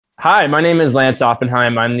Hi, my name is Lance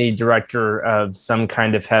Oppenheim. I'm the director of Some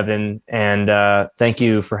Kind of Heaven, and thank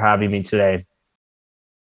you for having me today.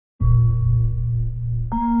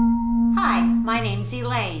 Hi, my name's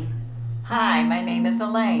Elaine. Hi, my name is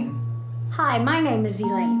Elaine. Hi, my name is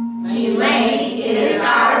Elaine. Elaine is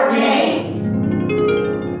our name.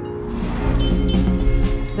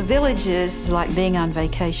 The Village is like being on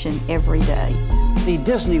vacation every day. The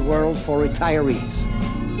Disney World for retirees.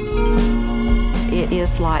 It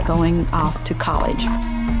is like going off to college.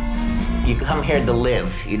 You come here to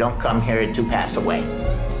live. You don't come here to pass away.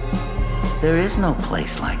 There is no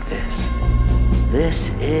place like this. This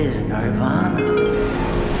is Nirvana.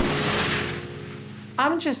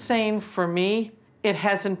 I'm just saying, for me, it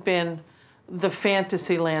hasn't been the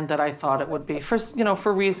fantasy land that I thought it would be.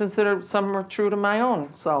 For reasons that some are true to my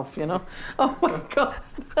own self, Oh my God.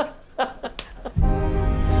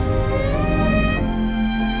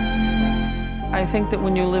 I think that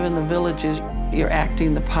when you live in the villages, you're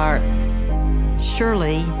acting the part.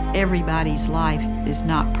 Surely everybody's life is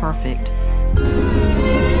not perfect.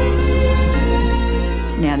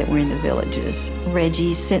 Now that we're in the villages,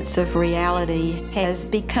 Reggie's sense of reality has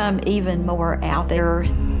become even more out there.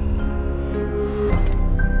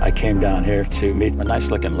 I came down here to meet a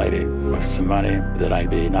nice-looking lady with some money that I'd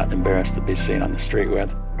be not embarrassed to be seen on the street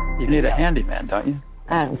with. You need a handyman, don't you?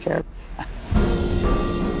 I don't care.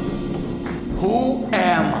 Who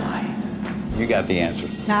am I? You got the answer.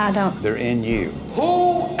 No, I don't. They're in you.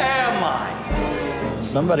 Who am I?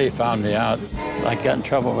 Somebody found me out. I got in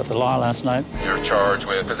trouble with the law last night. You're charged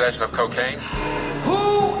with possession of cocaine.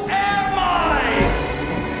 Who am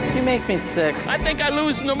I? You make me sick. I think I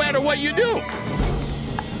lose no matter what you do.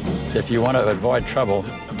 If you want to avoid trouble,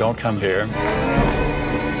 don't come here.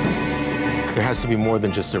 There has to be more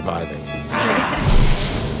than just surviving.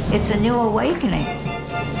 It's a new awakening.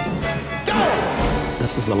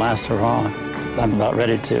 This is the last hurrah. I'm about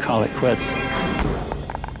ready to call it quits.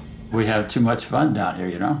 We have too much fun down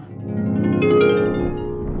here,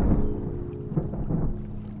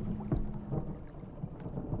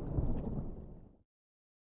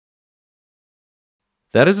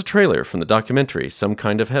 That is a trailer from the documentary Some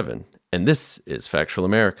Kind of Heaven, and this is Factual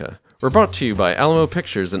America. We're brought to you by Alamo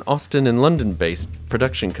Pictures, an Austin and London-based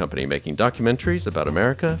production company making documentaries about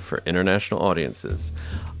America for international audiences.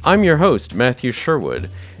 I'm your host, Matthew Sherwood,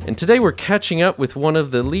 and today we're catching up with one of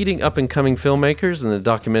the leading up-and-coming filmmakers in the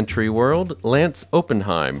documentary world, Lance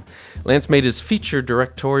Oppenheim. Lance made his feature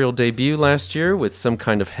directorial debut last year with Some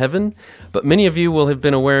Kind of Heaven, but many of you will have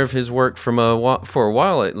been aware of his work for a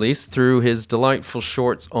while at least through his delightful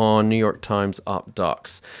shorts on New York Times Op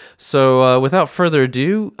Docs. So without further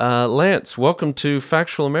ado, Lance, welcome to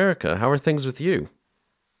Factual America. How are things with you?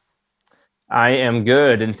 I am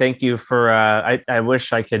good, and thank you for. I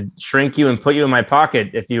wish I could shrink you and put you in my pocket.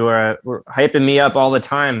 If you were hyping me up all the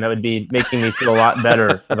time, that would be making me feel a lot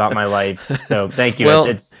better about my life. So thank you. Well,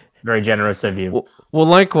 it's very generous of you. Well,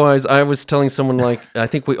 likewise, I was telling someone I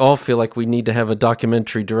think we all feel like we need to have a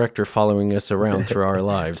documentary director following us around through our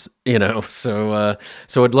lives, So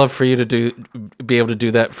I'd love for you to be able to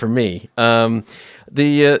do that for me.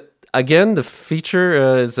 Again, the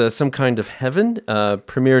feature is Some Kind of Heaven,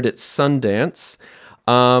 premiered at Sundance.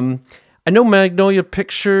 I know Magnolia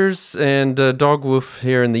Pictures and Dogwolf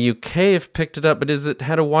here in the UK have picked it up, but has it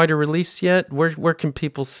had a wider release yet? Where can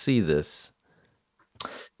people see this?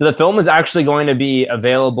 So the film is actually going to be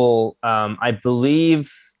available, I believe,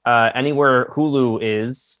 anywhere Hulu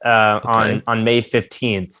is on May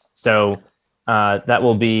 15th. So that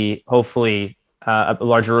will be hopefully a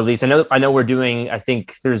larger release. I know we're doing, I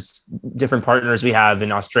think there's different partners we have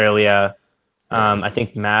in Australia. I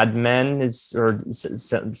think Mad Men or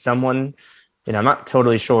someone, I'm not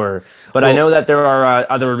totally sure, but I know that there are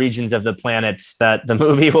other regions of the planet that the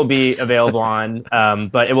movie will be available on,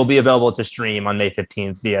 but it will be available to stream on May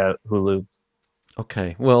 15th via Hulu.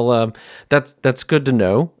 Okay, well, that's good to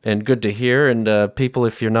know and good to hear. And people,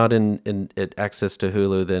 if you're not in access to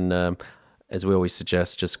Hulu, then as we always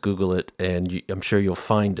suggest, just Google it, and I'm sure you'll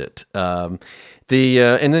find it. And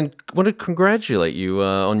then want to congratulate you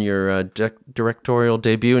on your directorial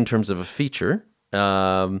debut in terms of a feature,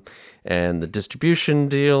 and the distribution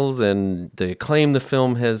deals and the acclaim the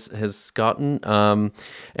film has gotten.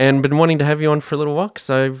 And been wanting to have you on for a little while because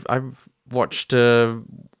I've watched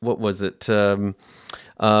what was it?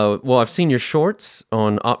 Well, I've seen your shorts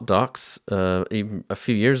on Op Docs even a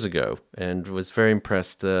few years ago, and was very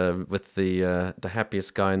impressed with the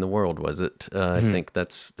Happiest Guy in the World. Was it? I think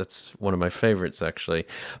that's one of my favorites, actually.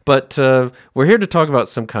 But we're here to talk about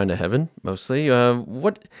Some Kind of Heaven, mostly.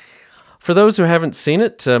 For those who haven't seen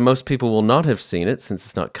it, most people will not have seen it since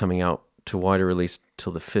it's not coming out to wider release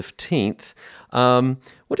till the 15th.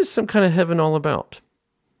 What is Some Kind of Heaven all about?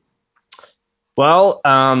 Well,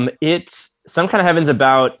 it's Some Kind of Heaven's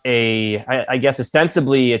about I guess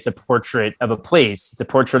ostensibly it's a portrait of a place. It's a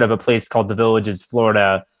portrait of a place called The Villages,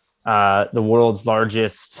 Florida, the world's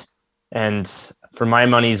largest and, for my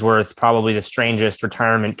money's worth, probably the strangest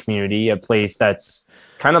retirement community, a place that's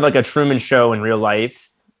kind of like a Truman Show in real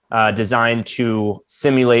life, designed to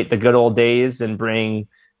simulate the good old days and bring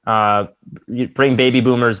baby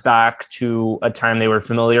boomers back to a time they were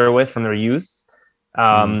familiar with from their youth.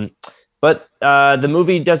 But the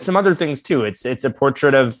movie does some other things too. It's a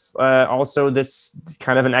portrait of also this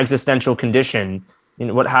kind of an existential condition.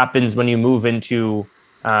 What happens when you move into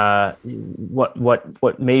what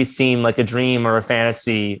may seem like a dream or a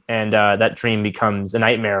fantasy, and that dream becomes a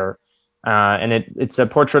nightmare. And it's a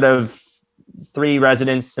portrait of 3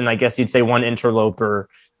 residents, and I guess you'd say 1 interloper,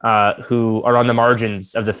 who are on the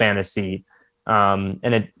margins of the fantasy.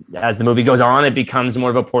 And as the movie goes on, it becomes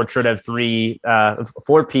more of a portrait of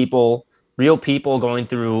 4 people, real people going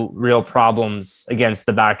through real problems against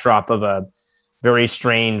the backdrop of a very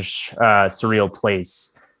strange, surreal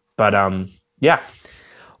place. But yeah.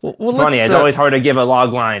 It's funny. It's always hard to give a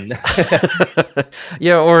log line.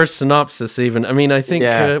 Yeah, or a synopsis even. I mean, I think.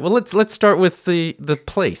 Well, let's start with the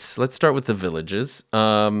place. Let's start with the Villages.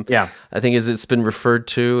 I think as it's been referred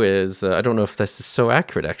to as, I don't know if this is so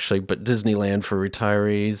accurate actually, but Disneyland for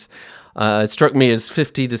retirees. It struck me as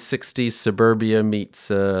 50 to 60 suburbia meets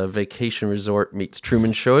vacation resort meets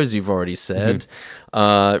Truman Show, as you've already said.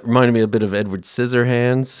 Reminded me a bit of Edward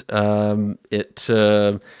Scissorhands.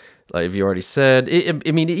 Like you already said, it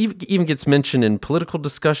even gets mentioned in political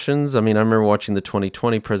discussions. I mean, I remember watching the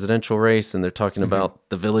 2020 presidential race, and they're talking about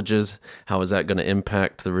the Villages. How is that going to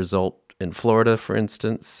impact the result in Florida, for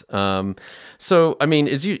instance? So, I mean,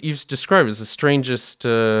 as you've described, as the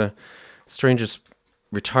strangest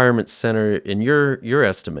retirement center in your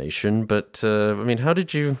estimation. But I mean, how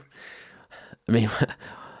did you? I mean,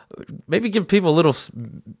 maybe give people a little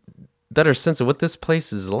better sense of what this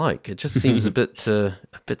place is like. It just seems a bit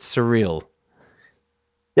surreal.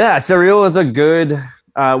 Yeah, surreal is a good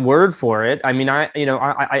word for it. I mean,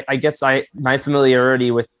 I guess my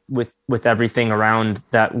familiarity with everything around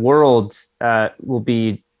that world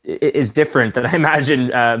is different than I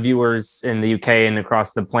imagine viewers in the UK and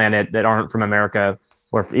across the planet that aren't from America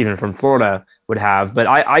or even from Florida would have. But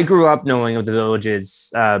I grew up knowing of the Villages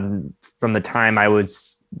from the time I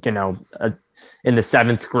was, in the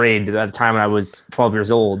 7th grade, at the time when I was 12 years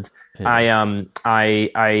old. Yeah.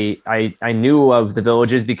 I knew of the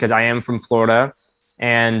Villages because I am from Florida,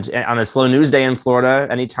 and on a slow news day in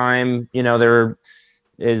Florida, anytime there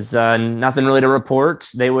is nothing really to report,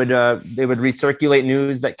 they would recirculate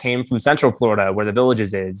news that came from Central Florida, where the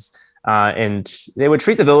Villages is, and they would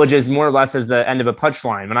treat the Villages more or less as the end of a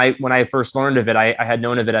punchline. When I first learned of it, I had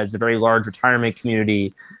known of it as a very large retirement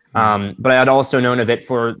community. But I had also known of it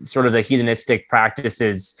for sort of the hedonistic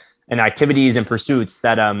practices and activities and pursuits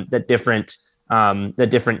that different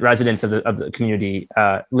residents of the community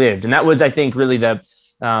lived, and that was, I think, really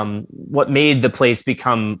what made the place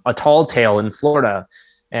become a tall tale in Florida.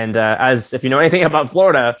 And as if you know anything about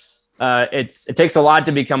Florida, it takes a lot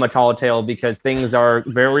to become a tall tale because things are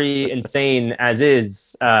very insane as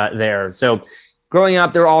is there. So. Growing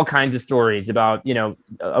up, there were all kinds of stories about,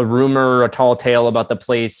 a rumor, a tall tale about the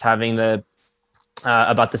place having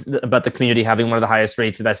about the community having one of the highest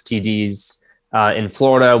rates of STDs in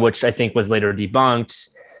Florida, which I think was later debunked.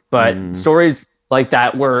 But stories like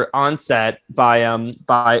that were onset by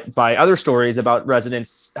other stories about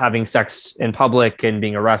residents having sex in public and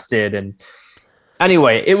being arrested. And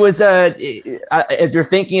anyway, it was if you're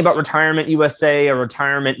thinking about retirement USA or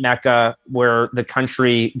retirement Mecca, where the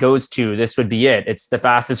country goes to, this would be it. It's the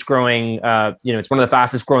fastest growing, it's one of the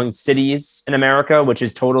fastest growing cities in America, which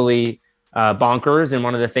is totally bonkers. And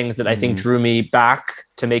one of the things that I think drew me back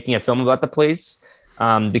to making a film about the place,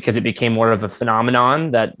 because it became more of a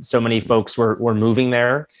phenomenon that so many folks were moving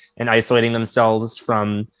there and isolating themselves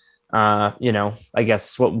from, I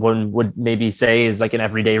guess what one would maybe say is like an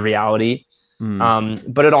everyday reality.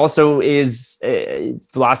 But it also is, the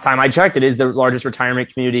last time I checked, it is the largest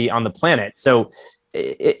retirement community on the planet. So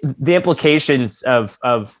the implications of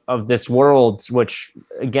this world, which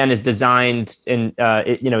again is designed and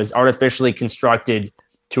is artificially constructed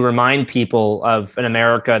to remind people of an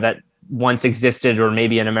America that once existed, or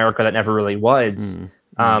maybe an America that never really was.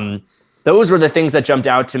 Those were the things that jumped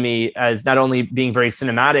out to me as not only being very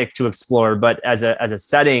cinematic to explore, but as a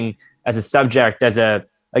setting, as a subject, as a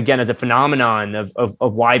phenomenon of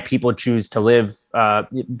why people choose to live,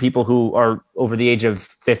 people who are over the age of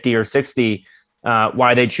 50 or 60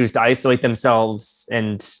 why they choose to isolate themselves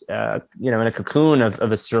and in a cocoon of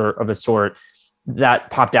a sort, that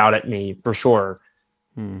popped out at me for sure.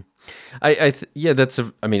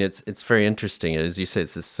 It's very interesting. As you say,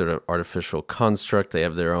 it's this sort of artificial construct. They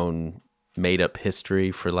have their own made up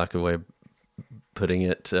history, for lack of a way of putting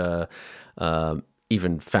it.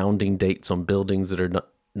 Even founding dates on buildings that are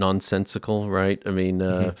nonsensical, right? I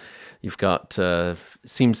mean, you've got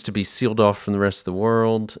seems to be sealed off from the rest of the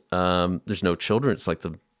world. There's no children. It's like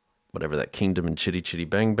that kingdom in Chitty Chitty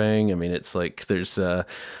Bang Bang. I mean, it's like there's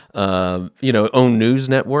own news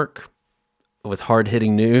network with hard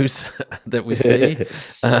hitting news that we see.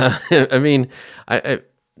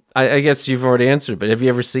 I guess you've already answered, but have you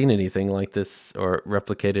ever seen anything like this or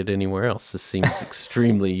replicated anywhere else? This seems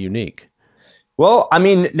extremely unique. Well, I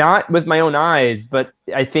mean, not with my own eyes, but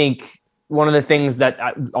I think one of the things that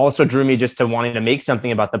also drew me just to wanting to make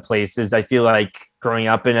something about the place is I feel like growing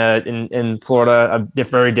up in Florida, a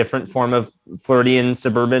very different form of Floridian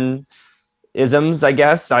suburban isms, I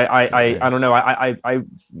guess. I don't know.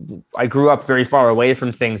 I grew up very far away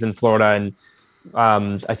from things in Florida, and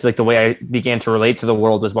I feel like the way I began to relate to the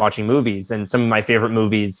world was watching movies, and some of my favorite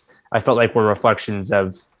movies I felt like were reflections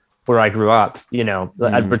of where I grew up,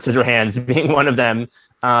 Edward Scissorhands being one of them.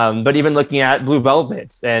 But even looking at Blue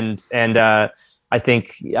Velvet and I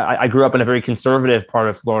think I grew up in a very conservative part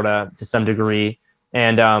of Florida to some degree.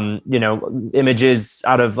 And, images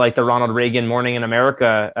out of like the Ronald Reagan Morning in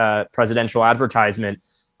America presidential advertisement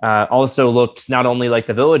also looked not only like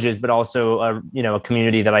the Villages, but also, a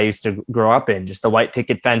community that I used to grow up in, just the white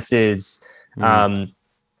picket fences.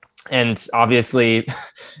 And obviously,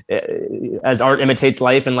 as art imitates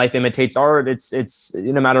life and life imitates art, it's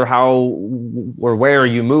no matter how or where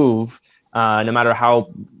you move, no matter how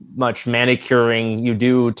much manicuring you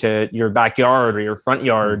do to your backyard or your front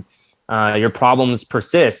yard, your problems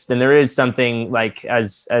persist. And there is something like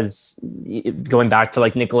as going back to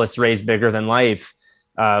like Nicholas Ray's Bigger Than Life,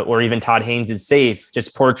 or even Todd Haynes' Safe,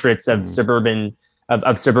 just portraits of suburban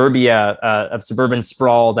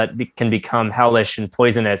sprawl that can become hellish and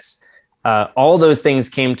poisonous. All those things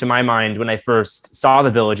came to my mind when I first saw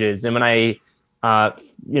The Villages. And when I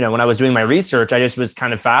was doing my research, I just was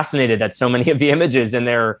kind of fascinated that so many of the images in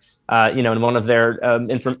their, in one of their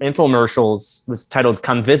infomercials was titled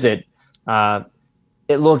Come Visit.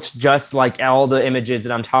 It looked just like all the images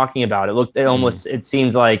that I'm talking about. It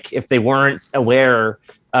seemed like if they weren't aware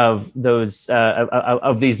of those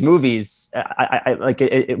of these movies,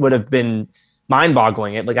 it would have been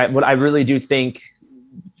mind-boggling. I really do think,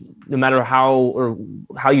 no matter how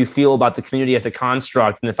you feel about the community as a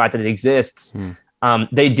construct and the fact that it exists,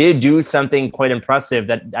 they did do something quite impressive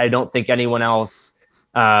that I don't think anyone else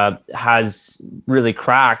has really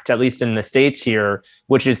cracked, at least in the States here,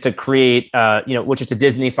 which is to create, which is to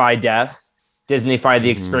Disney-fy death, Disney-fy the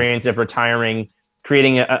experience of retiring,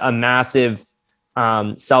 creating a massive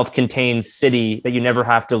self-contained city that you never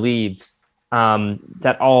have to leave,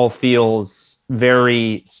 that all feels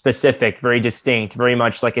very specific, very distinct, very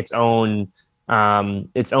much like its own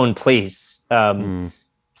place.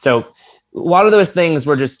 So a lot of those things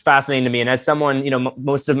were just fascinating to me. And as someone,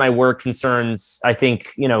 most of my work concerns, I think,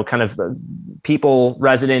 kind of permanent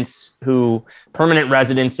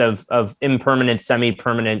residents of impermanent,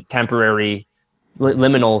 semi-permanent, temporary,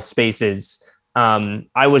 liminal spaces.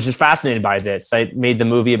 I was just fascinated by this. I made the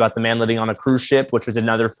movie about the man living on a cruise ship, which was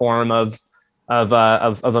another form of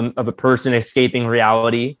a person escaping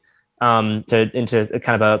reality into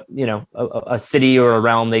kind of a city or a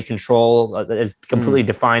realm they control that is completely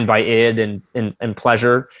defined by id and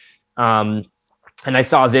pleasure. And I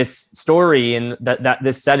saw this story and that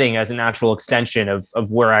this setting as a natural extension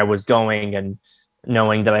of where I was going, and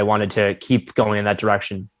knowing that I wanted to keep going in that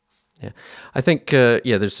direction. Yeah, I think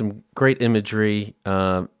there's some great imagery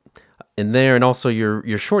in there, and also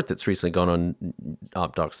your short that's recently gone on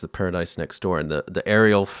OpDocs, The Paradise Next Door, and the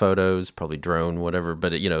aerial photos, probably drone, whatever,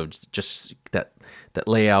 but just that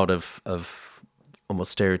layout of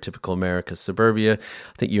almost stereotypical America suburbia. I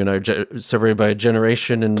think you and I are separated by a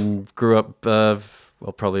generation and grew up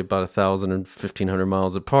probably about 1,000 and 1,500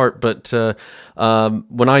 miles apart. But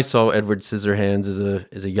when I saw Edward Scissorhands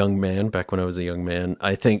as a young man, back when I was a young man,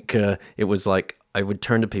 I think it was like I would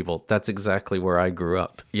turn to people. That's exactly where I grew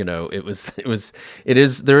up. There is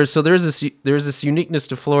this uniqueness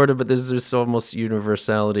to Florida, but there's this almost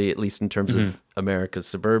universality, at least in terms of America's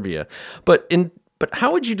suburbia. But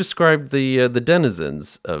how would you describe the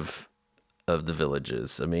denizens of the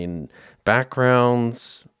Villages? I mean,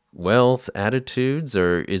 backgrounds, wealth, attitudes,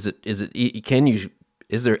 or is there?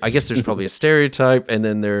 I guess there's probably a stereotype, and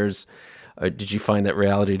then there's. Did you find that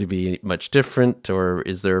reality to be much different, or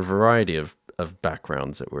is there a variety of of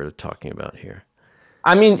backgrounds that we're talking about here?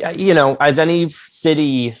 I mean, as any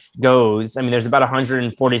city goes, I mean, there's about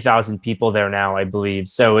 140,000 people there now, I believe.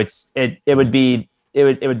 So it would be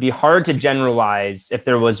hard to generalize if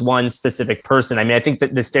there was one specific person. I mean, I think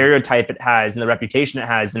that the stereotype it has and the reputation it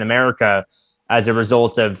has in America as a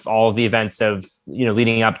result of all of the events of,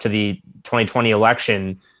 leading up to the 2020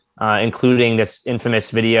 election, including this infamous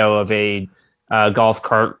video of a golf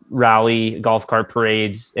cart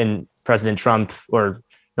parade in President Trump, or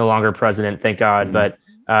no longer president, thank God, but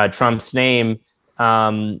Trump's name.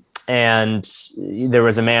 And there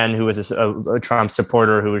was a man who was a Trump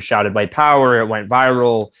supporter who was shouted "White Power." It went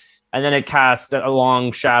viral. And then it cast a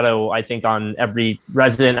long shadow, I think, on every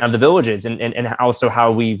resident of the villages and also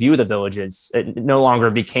how we view the villages. It no longer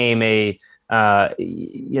became I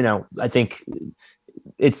think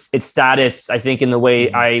its status, I think, in the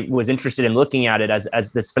way I was interested in looking at it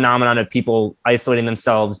as this phenomenon of people isolating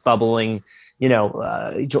themselves, bubbling,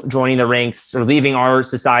 joining the ranks or leaving our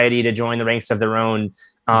society to join the ranks of their own.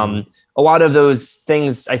 A lot of those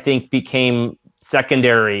things, I think, became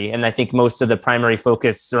secondary. And I think most of the primary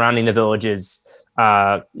focus surrounding the villages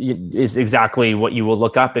is exactly what you will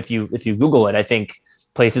look up if you Google it. I think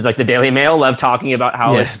places like the Daily Mail love talking about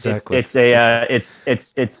how it's a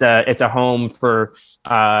home for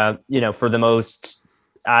for the most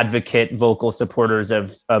advocate, vocal supporters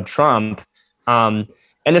of Trump.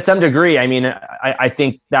 And to some degree, I mean, I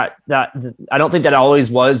think that I don't think that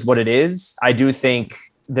always was what it is. I do think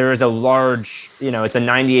there is a large, it's a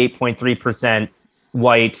 98.3%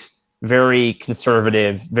 white, very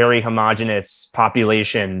conservative, very homogenous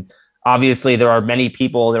population. Obviously, there are many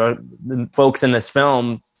people, there are folks in this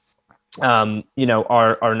film, are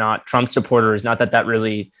not Trump supporters. Not that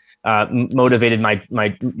really motivated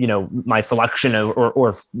my selection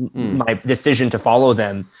or my decision to follow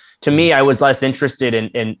them. To me, I was less interested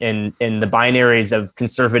in the binaries of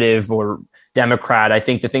conservative or Democrat. I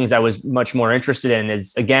think the things I was much more interested in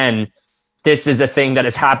is, again, this is a thing that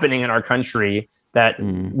is happening in our country, that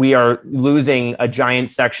we are losing a giant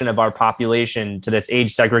section of our population to this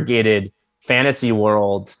age segregated fantasy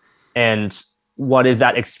world. And what is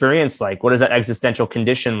that experience like? What is that existential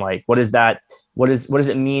condition like? What does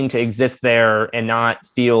it mean to exist there and not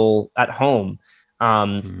feel at home?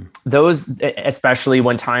 Those, especially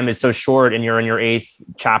when time is so short and you're in your eighth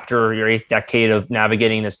chapter, your eighth decade of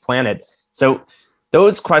navigating this planet. So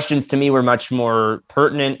those questions to me were much more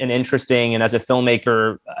pertinent and interesting. And as a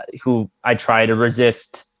filmmaker who I try to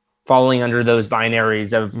resist falling under those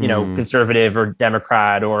binaries of, conservative or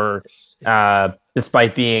Democrat, or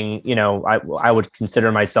despite being, I would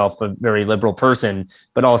consider myself a very liberal person,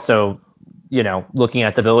 but also, looking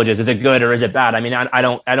at the villages, is it good or is it bad? I mean, I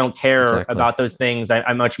don't care about those things.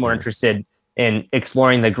 I'm much more interested in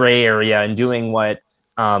exploring the gray area and doing what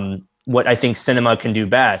I think cinema can do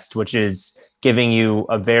best, which is giving you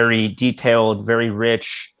a very detailed, very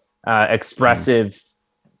rich, expressive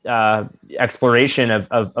exploration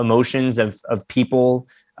of emotions, of people,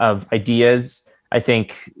 of ideas. I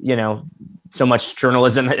think, so much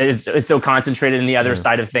journalism is so concentrated in the other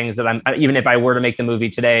side of things that even if I were to make the movie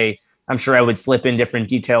today, I'm sure I would slip in different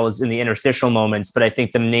details in the interstitial moments, but I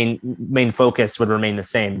think the main focus would remain the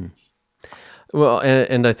same. Well,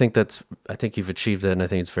 and I think you've achieved that, and I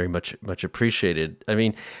think it's very much appreciated. I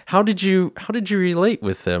mean, how did you relate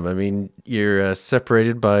with them? I mean, you're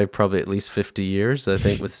separated by probably at least 50 years, I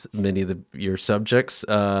think, with many of your subjects,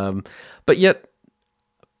 but yet,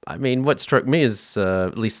 I mean, what struck me is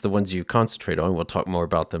at least the ones you concentrate on. We'll talk more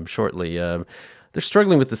about them shortly. They're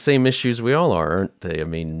struggling with the same issues we all are, aren't they? I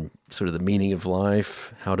mean, sort of the meaning of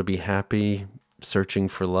life, how to be happy, searching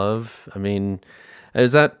for love. I mean, I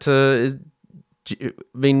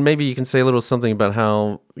mean, maybe you can say a little something about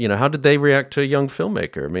how did they react to a young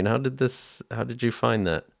filmmaker? I mean, how did you find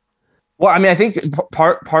that? Well, I mean, I think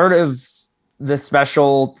part of the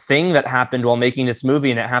special thing that happened while making this movie,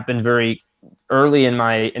 and it happened very early in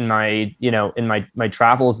my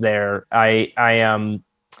travels there, I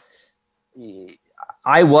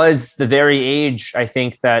was the very age, I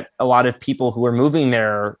think, that a lot of people who were moving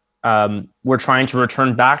there were trying to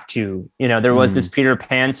return back to. There was this Peter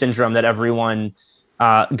Pan syndrome that everyone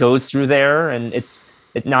goes through there, and and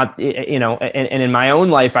in my own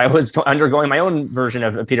life, I was undergoing my own version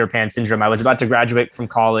of Peter Pan syndrome. I was about to graduate from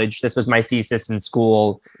college. This was my thesis in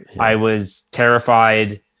school. Yeah. I was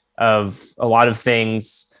terrified of a lot of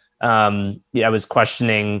things. I was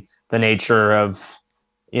questioning the nature of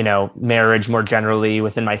marriage more generally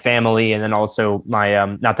within my family. And then also my,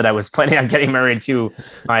 not that I was planning on getting married to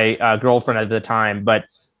my girlfriend at the time, but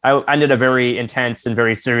I ended a very intense and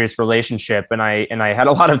very serious relationship, and I had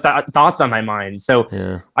a lot of thoughts on my mind. So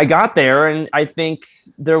I got there, and I think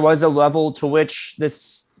there was a level to which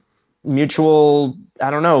this mutual, I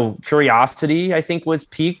don't know, curiosity, I think, was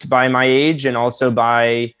piqued by my age, and also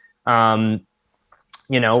by by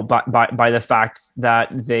the fact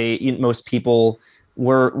that most people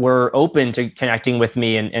were open to connecting with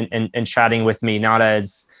me and chatting with me, not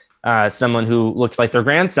as someone who looked like their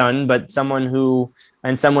grandson, but someone who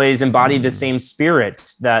in some ways embodied the same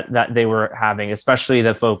spirit that they were having, especially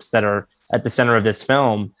the folks that are at the center of this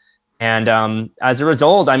film. And as a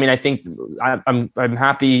result, I mean, I think I'm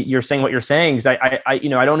happy you're saying what you're saying, because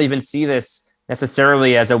I don't even see this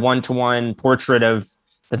necessarily as a one-to-one portrait of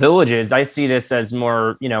the Villages. I see this as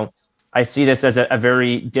more, I see this as a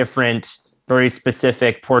very different, very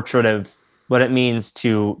specific portrait of what it means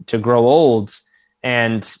to grow old.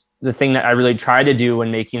 And the thing that I really tried to do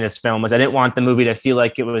when making this film was I didn't want the movie to feel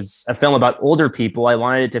like it was a film about older people. I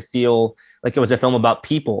wanted it to feel like it was a film about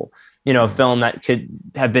people, a film that could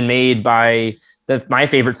have been made by my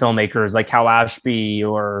favorite filmmakers like Hal Ashby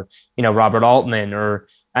or, Robert Altman, or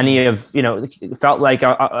any of, felt like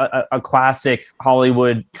a classic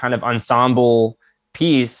Hollywood kind of ensemble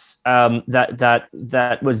piece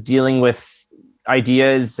that was dealing with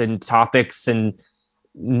ideas and topics and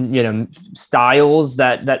styles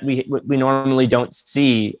that we normally don't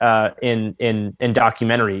see in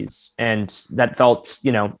documentaries, and that felt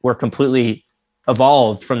were completely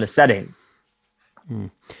evolved from the setting.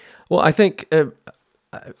 Well, I think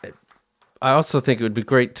I also think it would be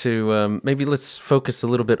great to maybe let's focus a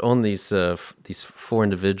little bit on these four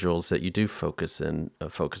individuals that you do focus on,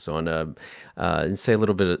 and say a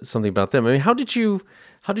little bit something about them. I mean, how did you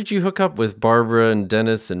hook up with Barbara and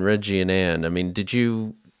Dennis and Reggie and Ann? I mean, did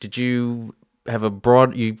you have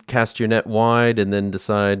you cast your net wide and then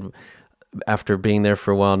decide after being there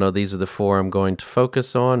for a while, no, these are the four I'm going to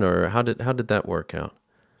focus on, or how did that work out?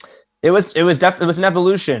 It was an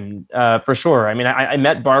evolution, for sure. I mean, I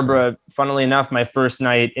met Barbara, funnily enough, my first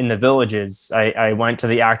night in the Villages. I went to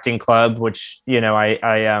the acting club, which,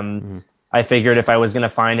 I figured if I was going to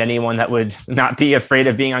find anyone that would not be afraid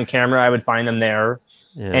of being on camera, I would find them there.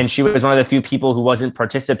 Yeah. And she was one of the few people who wasn't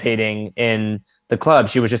participating in the club.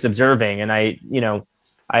 She was just observing. And I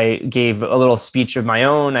gave a little speech of my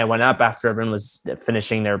own. I went up after everyone was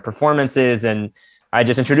finishing their performances, and I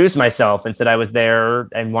just introduced myself and said I was there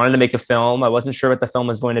and wanted to make a film. I wasn't sure what the film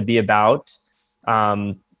was going to be about.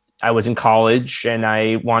 I was in college and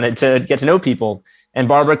I wanted to get to know people. And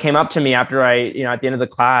Barbara came up to me after at the end of the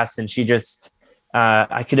class, and she just,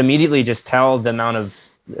 I could immediately just tell the amount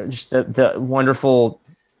of just the wonderful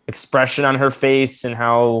expression on her face and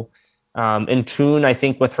how in tune, I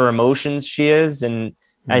think, with her emotions she is. And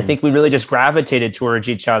I think we really just gravitated towards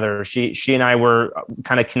each other. She and I were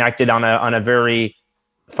kind of connected on a very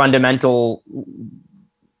fundamental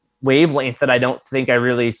wavelength that I don't think I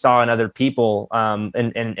really saw in other people,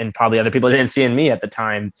 and probably other people didn't see in me at the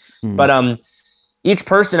time. But each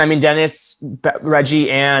person, I mean, Dennis,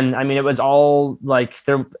 Reggie, Ann, I mean, it was all like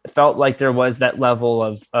there felt like there was that level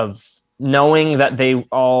of knowing that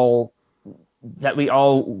we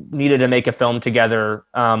all needed to make a film together.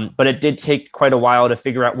 But it did take quite a while to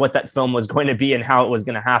figure out what that film was going to be and how it was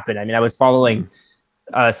going to happen. I mean, I was following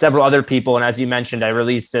several other people. And as you mentioned, I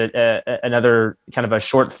released another kind of a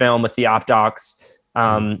short film with the OpDocs,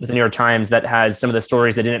 with the New York Times, that has some of the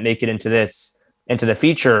stories that didn't make it into the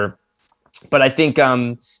feature. But I think,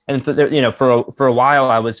 for a while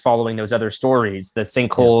I was following those other stories, the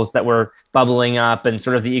sinkholes that were bubbling up and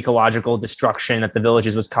sort of the ecological destruction that the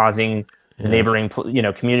Villages was causing the neighboring,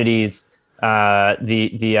 communities. But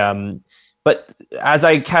as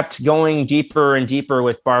I kept going deeper and deeper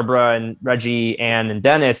with Barbara and Reggie, Ann, and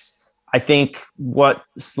Dennis, I think what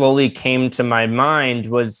slowly came to my mind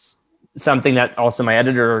was something that also my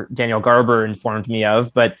editor, Daniel Garber, informed me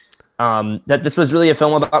of, but that this was really a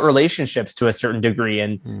film about relationships to a certain degree.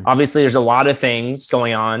 And obviously there's a lot of things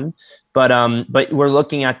going on, but we're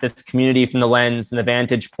looking at this community from the lens and the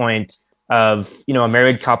vantage point of, a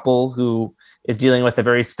married couple who is dealing with a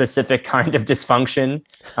very specific kind of dysfunction.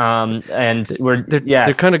 And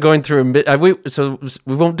they're kind of going through so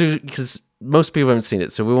we won't do, because most people haven't seen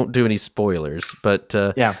it, so we won't do any spoilers, but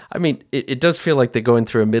I mean, it does feel like they're going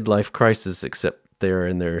through a midlife crisis, except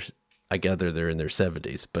I gather they're in their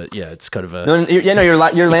 70s, but yeah, it's kind of a...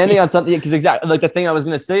 You're landing on something, because exactly, like the thing I was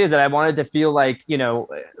going to say is that I wanted to feel like,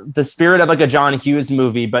 the spirit of like a John Hughes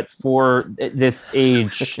movie, but for this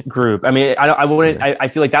age group. I mean, I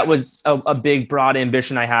feel like that was a big, broad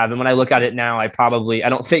ambition I have. And when I look at it now, I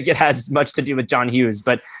don't think it has much to do with John Hughes,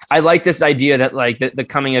 but I like this idea that like the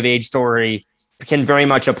coming of age story can very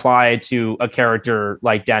much apply to a character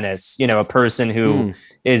like Dennis, a person who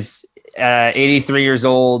is 83 years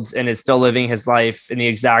old and is still living his life in the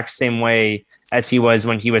exact same way as he was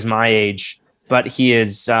when he was my age. But he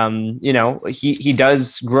is, he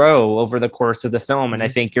does grow over the course of the film. And I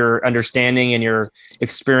think your understanding and your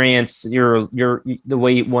experience, the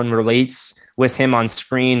way one relates with him on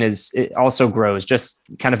screen it also grows, just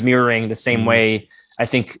kind of mirroring the same way I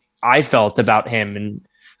think I felt about him, and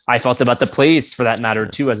I felt about the place for that matter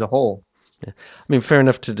too, as a whole. Yeah. I mean, fair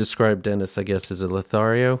enough to describe Dennis, I guess, as a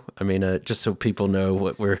Lothario. I mean, just so people know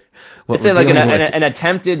what we're like dealing with. An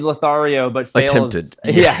attempted Lothario, but fails.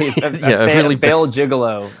 Attempted. Really failed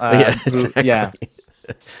gigolo. Exactly.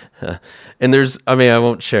 And there's, I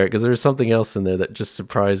won't share it because there's something else in there that just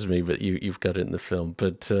surprised me, but you've got it in the film.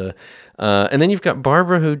 But and then you've got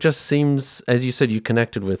Barbara, who just seems, as you said, you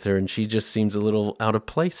connected with her, and she just seems a little out of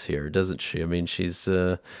place here, doesn't she? I mean, she's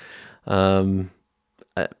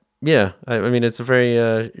yeah, I mean, it's a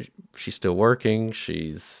very, she's still working.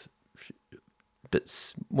 She's a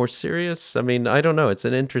bit more serious. I mean, I don't know. It's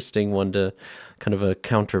an interesting one to kind of a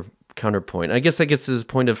counterpoint. I guess this is a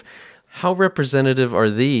point of how representative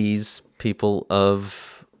are these people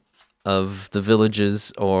of the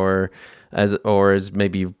villages, or as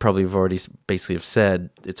maybe you probably have already basically have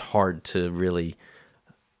said, it's hard to really,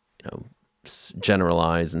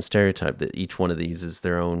 generalize and stereotype that each one of these is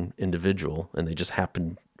their own individual, and they just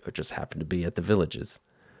happen to be at the villages.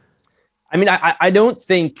 I mean, I don't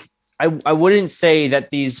think I wouldn't say that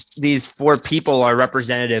these four people are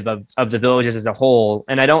representative of the villages as a whole,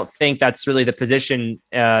 and I don't think that's really the position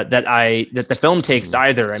that the film takes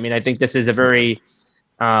either. I mean, I think this is a very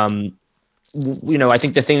I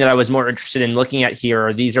think the thing that I was more interested in looking at here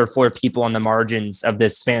are these are four people on the margins of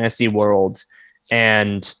this fantasy world,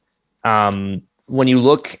 and when you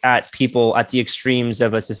look at people at the extremes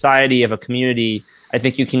of a society, of a community, I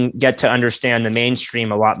think you can get to understand the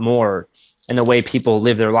mainstream a lot more and the way people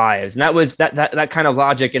live their lives. And that kind of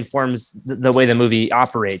logic informs the way the movie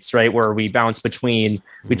operates, right? Where we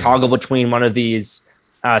toggle between one of these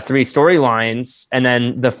three storylines. And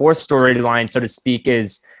then the fourth storyline, so to speak,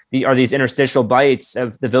 are these interstitial bites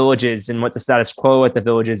of the villages and what the status quo at the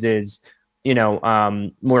villages is,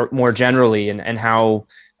 more generally, and how,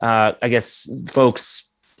 I guess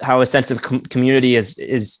how a sense of community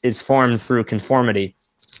is formed through conformity.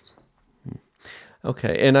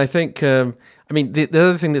 Okay, and I think the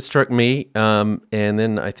other thing that struck me, and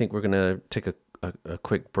then I think we're going to take a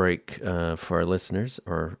quick break for our listeners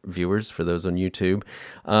or viewers, for those on YouTube.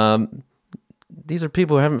 These are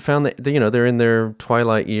people who haven't found they're in their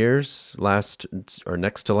twilight years, last or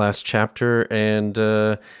next to last chapter, and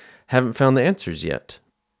haven't found the answers yet,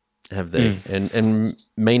 have they? And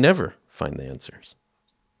may never find the answers.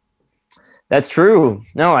 That's true.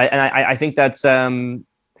 No, I think that's that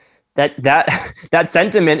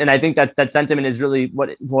sentiment, and I think that sentiment is really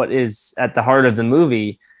what is at the heart of the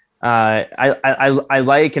movie. I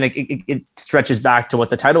like, and it stretches back to what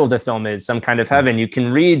the title of the film is, Some Kind of Heaven. You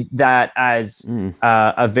can read that as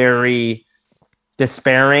a very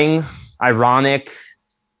despairing, ironic,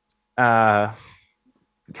 kind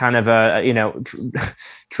of a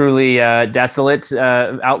truly desolate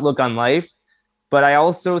outlook on life. But I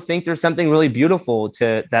also think there's something really beautiful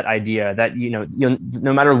to that idea that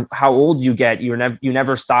no matter how old you get, you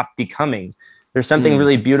never stop becoming. There's something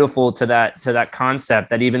really beautiful to that concept,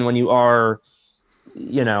 that even when you are,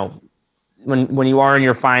 when you are in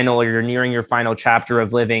your final, or you're nearing your final chapter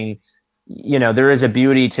of living, there is a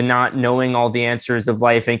beauty to not knowing all the answers of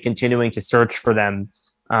life and continuing to search for them.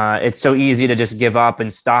 It's so easy to just give up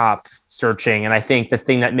and stop searching. And I think the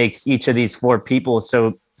thing that makes each of these four people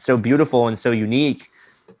so beautiful and so unique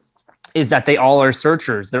is that they all are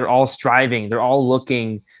searchers. They're all striving. They're all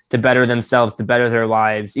looking to better themselves, to better their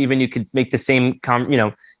lives. Even you could make the same,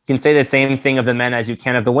 you can say the same thing of the men as you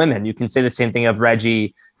can of the women. You can say the same thing of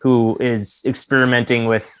Reggie, who is experimenting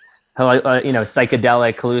with,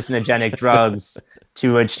 psychedelic, hallucinogenic drugs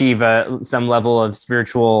to achieve some level of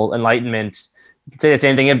spiritual enlightenment. You could say the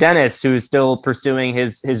same thing of Dennis, who's still pursuing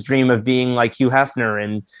his dream of being like Hugh Hefner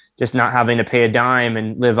and just not having to pay a dime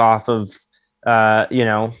and live off of,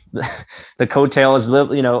 the coattails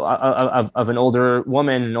of an older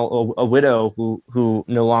woman, a widow who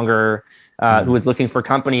no longer, who is looking for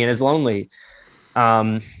company and is lonely.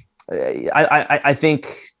 I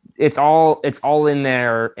think it's all in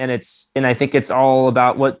there, and I think it's all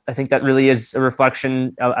about what I think that really is a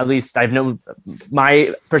reflection. At least I've known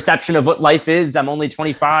my perception of what life is. I'm only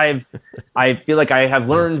 25. I feel like I have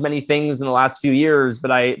learned many things in the last few years,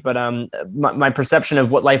 but my perception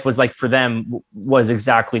of what life was like for them was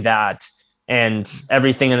exactly that. and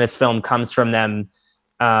everything in this film comes from them.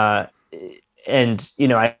 And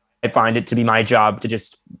I find it to be my job to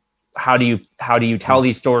just how do you tell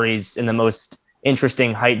these stories in the most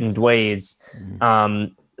interesting, heightened ways.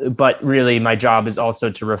 But really, my job is also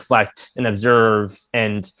to reflect and observe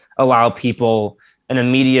and allow people an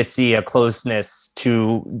immediacy, a closeness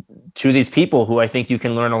to these people who I think you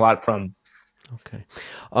can learn a lot from. Okay.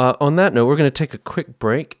 On that note, we're going to take a quick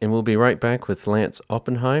break, and we'll be right back with Lance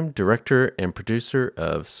Oppenheim, director and producer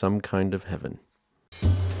of Some Kind of Heaven.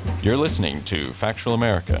 You're listening to Factual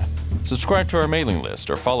America. Subscribe to our mailing list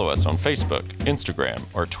or follow us on Facebook, Instagram,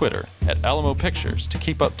 or Twitter at Alamo Pictures to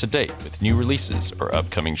keep up to date with new releases or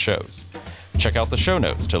upcoming shows. Check out the show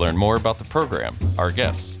notes to learn more about the program, our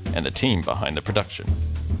guests, and the team behind the production.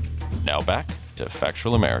 Now back to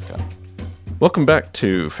Factual America. Welcome back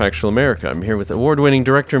to Factual America. I'm here with award-winning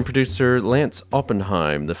director and producer Lance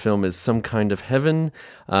Oppenheim. The film is Some Kind of Heaven,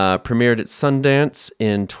 premiered at Sundance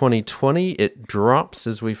in 2020. It drops,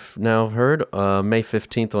 as we've now heard, May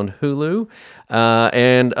 15th on Hulu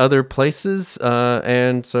and other places.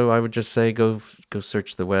 And so I would just say go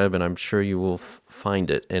search the web, and I'm sure you will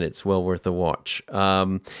find it, and it's well worth a watch. I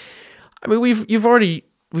mean, we've already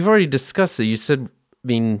discussed it. You said,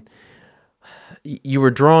 you were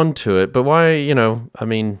drawn to it, but why,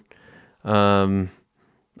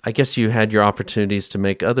 I guess you had your opportunities to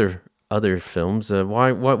make other films.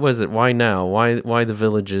 Why, what was it? Why now? Why The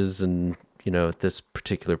Villages and, at this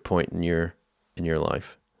particular point in your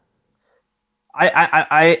life?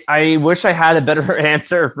 I wish I had a better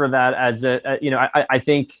answer for that. I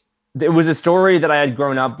think it was a story that I had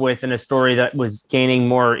grown up with and a story that was gaining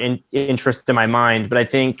more interest in my mind. But I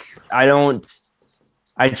think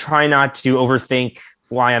I try not to overthink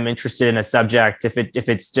why I'm interested in a subject. If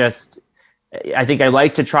it's just, I think I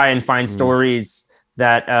like to try and find stories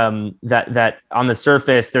that on the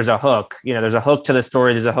surface, there's a hook, there's a hook to the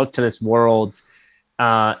story. There's a hook to this world.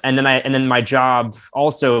 And then my job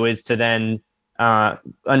also is to then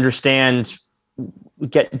understand,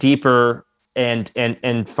 get deeper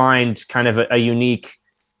and find kind of a unique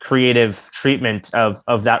creative treatment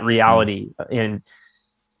of that reality. And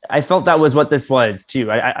I felt that was what this was too.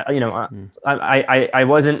 I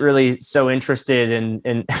wasn't really so interested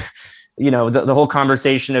in the whole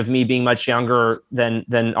conversation of me being much younger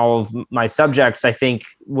than all of my subjects. I think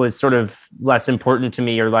was sort of less important to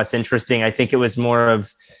me or less interesting. I think it was more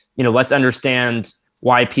of, let's understand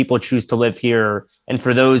why people choose to live here. And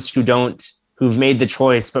for those who've made the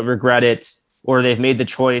choice but regret it, or they've made the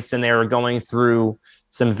choice and they're going through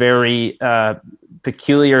some very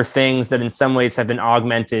peculiar things that in some ways have been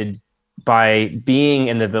augmented by being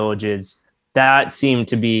in the villages, that seemed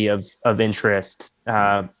to be of interest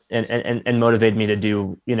and motivated me to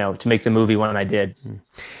do, to make the movie when I did.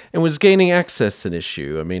 And was gaining access an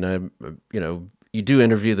issue? I mean, you do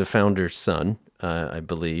interview the founder's son, I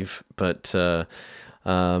believe, but,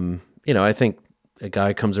 I think a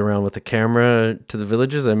guy comes around with a camera to the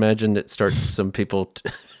villages. I imagine it starts some people...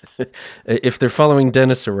 if they're following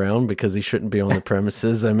Dennis around because he shouldn't be on the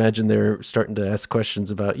premises, I imagine they're starting to ask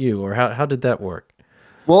questions about you. Or how did that work?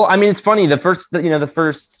 Well, I mean, it's funny. The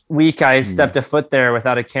first week I stepped a foot there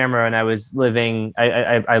without a camera, and I was living.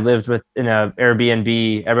 I lived in a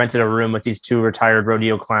Airbnb. I rented a room with these two retired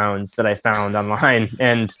rodeo clowns that I found online,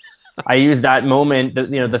 and I used that moment.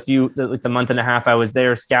 The month and a half I was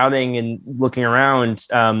there scouting and looking around.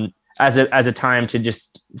 As a time to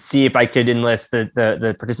just see if I could enlist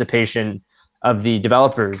the participation of the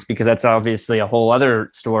developers, because that's obviously a whole other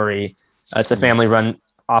story. It's a family-run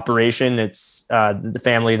operation. It's the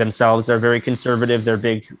family themselves are very conservative. They're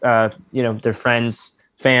big, they're friends,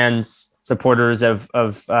 fans, supporters of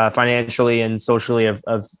financially and socially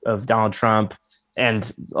of Donald Trump,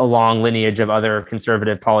 and a long lineage of other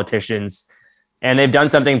conservative politicians. And they've done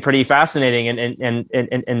something pretty fascinating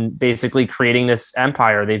and basically creating this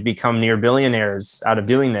empire. They've become near billionaires out of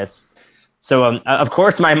doing this. So, of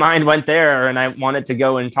course, my mind went there, and I wanted to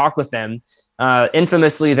go and talk with them.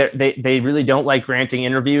 Infamously, they really don't like granting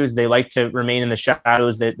interviews. They like to remain in the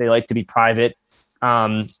shadows. They like to be private.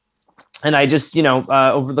 And I just,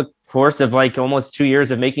 over the course of like almost 2 years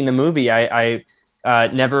of making the movie, I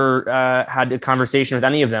never had a conversation with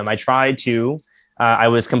any of them. I tried to. I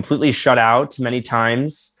was completely shut out many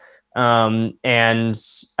times. And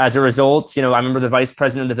as a result, I remember the vice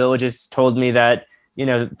president of the villages told me that,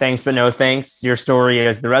 thanks, but no thanks, your story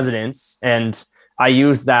is the residents. And I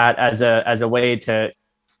used that as a way to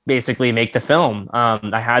basically make the film.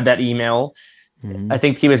 I had that email. Mm-hmm. I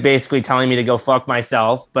think he was basically telling me to go fuck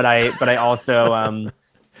myself, but I also,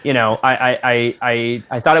 I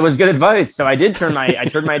thought it was good advice, so I did turned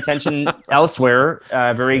my attention elsewhere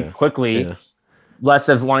very quickly. Yeah. Less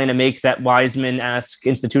of wanting to make that Wiseman-esque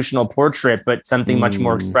institutional portrait, but something much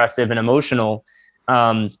more expressive and emotional.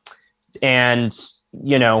 And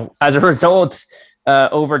as a result,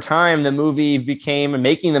 over time, the movie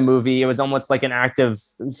making the movie, it was almost like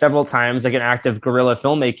several times like an act of guerrilla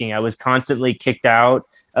filmmaking. I was constantly kicked out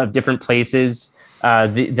of different places.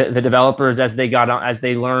 The developers, as they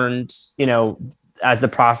learned, as the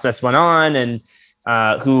process went on, and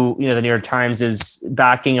the New York Times is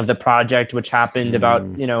backing of the project, which happened about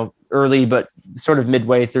early but sort of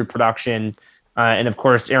midway through production. And of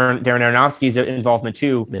course, Darren Aronofsky's involvement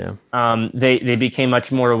too. Yeah. They became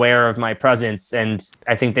much more aware of my presence, and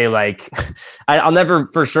I think they I'll never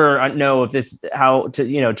for sure know if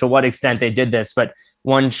to what extent they did this, but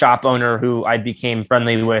one shop owner who I became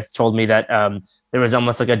friendly with told me that there was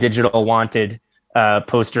almost like a digital wanted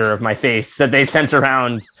poster of my face that they sent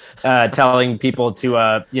around, telling people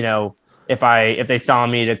to if they saw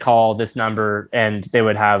me to call this number, and they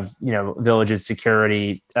would have Village's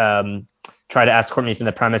security try to escort me from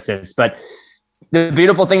the premises. But the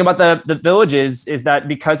beautiful thing about the Villages is that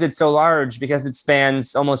because it's so large, because it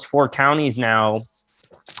spans almost 4 counties now,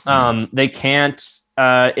 they can't.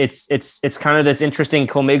 It's kind of this interesting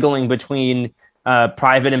commingling between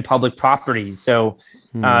private and public property. So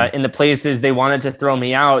in the places they wanted to throw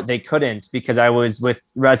me out, they couldn't, because I was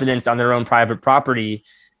with residents on their own private property.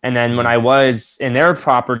 And then when I was in their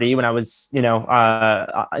property, when I was, in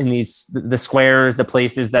the squares, the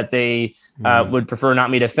places that they would prefer not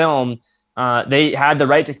me to film, they had the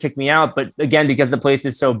right to kick me out. But again, because the place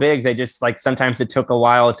is so big, they just sometimes it took a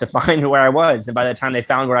while to find where I was. And by the time they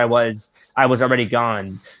found where I was already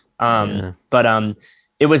gone. But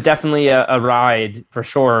it was definitely a ride for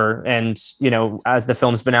sure. And, as the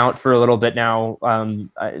film's been out for a little bit now, I've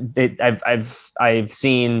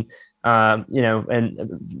seen, and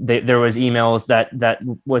there was emails that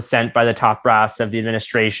was sent by the top brass of the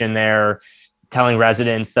administration there, telling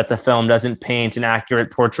residents that the film doesn't paint an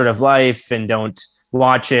accurate portrait of life, and don't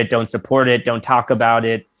watch it, don't support it, don't talk about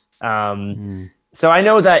it. So I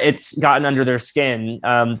know that it's gotten under their skin,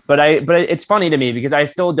 but it's funny to me because I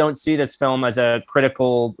still don't see this film as a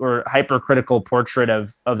critical or hypercritical portrait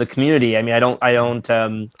of the community. I mean, I don't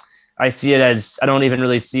even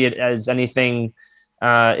really see it as anything.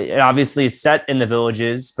 It obviously is set in the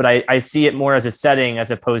Villages, but I see it more as a setting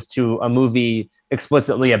as opposed to a movie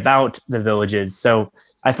explicitly about the Villages. So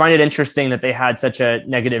I find it interesting that they had such a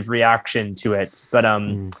negative reaction to it. But,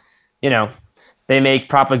 they make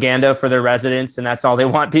propaganda for their residents, and that's all they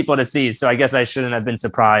want people to see. So I guess I shouldn't have been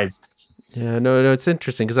surprised. Yeah, no, it's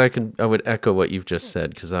interesting because I would echo what you've just said,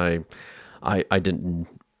 because I didn't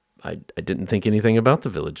think anything about the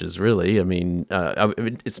Villages, really. I mean,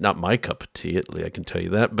 it's not my cup of tea, I can tell you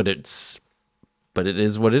that, but it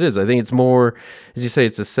is what it is. I think it's more, as you say,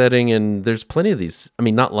 it's a setting, and there's plenty of these. I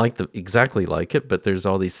mean, not exactly like it, but there's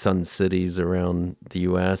all these sun cities around the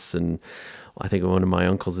U.S., and I think one of my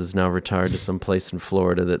uncles is now retired to some place in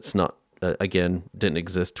Florida that's not, didn't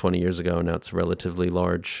exist 20 years ago. Now it's a relatively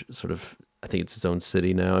large sort of, I think it's its own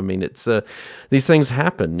city now. I mean, it's these things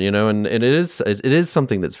happen, and it is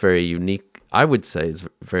something that's very unique. I would say is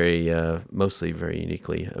very mostly very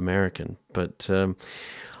uniquely American. But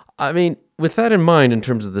I mean, with that in mind, in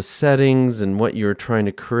terms of the settings and what you're trying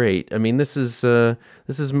to create, I mean, this is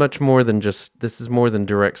much more than this is more than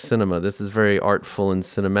direct cinema. This is very artful and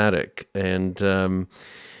cinematic, and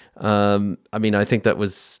I mean, I think that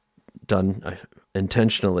was done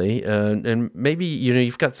intentionally, and maybe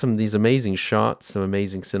you've got some of these amazing shots, some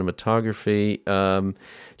amazing cinematography. Do you want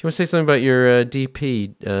to say something about your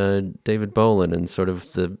DP, David Bolin, and sort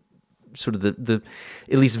of the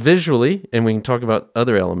at least visually, and we can talk about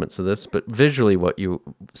other elements of this, but visually what you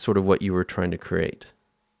were trying to create?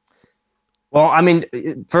 Well, I mean,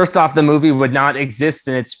 first off, the movie would not exist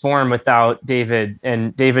in its form without David.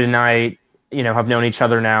 And David and I, have known each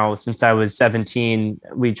other now since I was 17.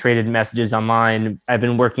 We traded messages online. I've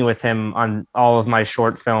been working with him on all of my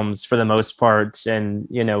short films for the most part. And,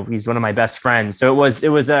 he's one of my best friends. So it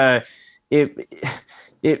was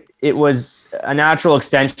a natural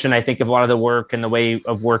extension, I think, of a lot of the work and the way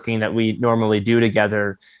of working that we normally do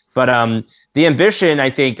together. But the ambition, I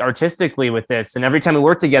think, artistically with this, and every time we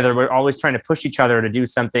work together, we're always trying to push each other to do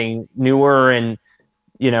something newer, and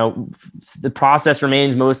the process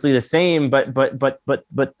remains mostly the same. But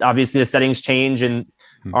obviously the settings change, and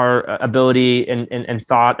our ability and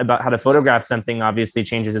thought about how to photograph something obviously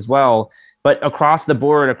changes as well. But across the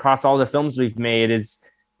board, across all the films we've made, is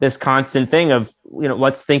this constant thing of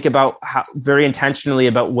let's think about how very intentionally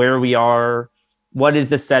about where we are what is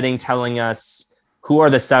the setting telling us? Who are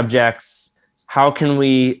the subjects? How can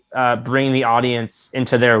we bring the audience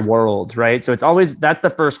into their world, right? So that's the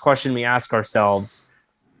first question we ask ourselves.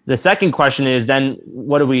 The second question is then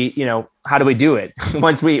what do we, how do we do it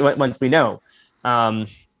once we know?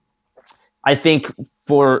 I think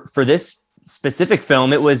for this specific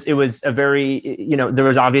film, it was a very, there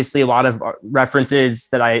was obviously a lot of references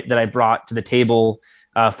that I brought to the table,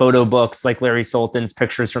 photo books like Larry Sultan's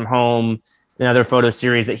Pictures from Home, another photo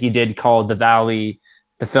series that he did called The Valley,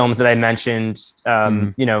 the films that I mentioned,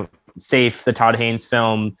 Safe, the Todd Haynes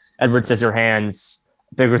film, Edward Scissorhands,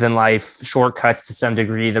 Bigger Than Life, Shortcuts to some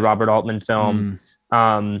degree, the Robert Altman film,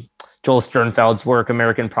 Joel Sternfeld's work,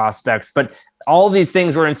 American Prospects. But all these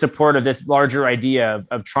things were in support of this larger idea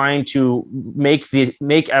of trying to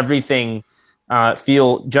make everything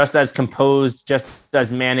feel just as composed, just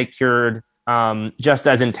as manicured, just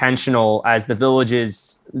as intentional as the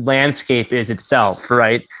village's landscape is itself,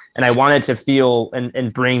 right? And I wanted to feel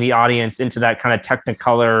and bring the audience into that kind of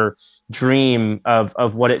Technicolor dream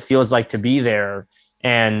of what it feels like to be there.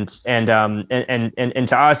 And to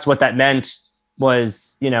us, what that meant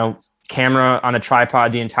was, camera on a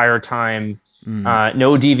tripod the entire time,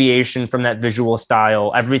 no deviation from that visual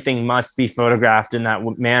style. Everything must be photographed in that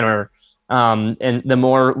manner. And the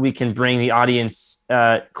more we can bring the audience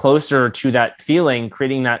closer to that feeling,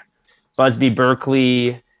 creating that Busby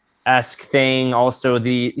Berkeley-esque thing, also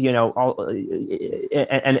the,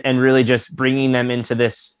 and really just bringing them into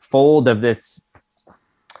this fold of this,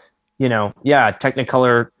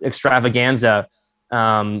 Technicolor extravaganza,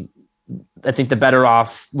 I think the better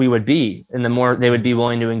off we would be, and the more they would be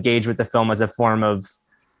willing to engage with the film as a form of,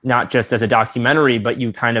 not just as a documentary, but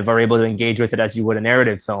you kind of are able to engage with it as you would a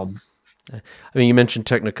narrative film. I mean, you mentioned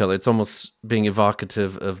Technicolor. It's almost being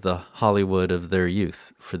evocative of the Hollywood of their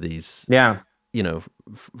youth for these,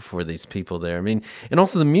 for these people there. I mean, and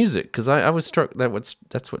also the music, because I was struck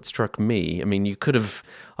that's what struck me. I mean, you could have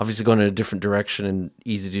obviously gone in a different direction and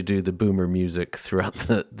easy to do the boomer music throughout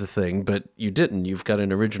the thing, but you didn't. You've got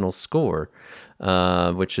an original score,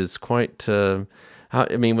 which is quite.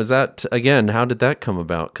 Was that, again? How did that come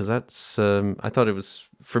about? Because that's I thought it was,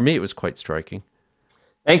 for me, it was quite striking.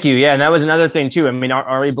 Thank you. Yeah, and that was another thing too. I mean,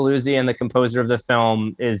 Ari Beluzian, the composer of the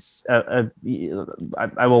film, is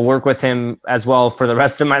I will work with him as well for the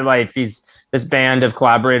rest of my life. He's this band of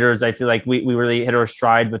collaborators. I feel like we really hit our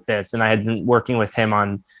stride with this, and I had been working with him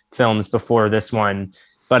on films before this one.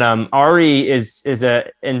 But Ari is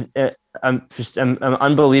an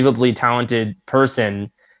unbelievably talented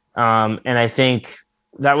person, and I think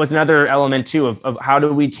that was another element too of how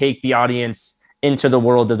do we take the audience into the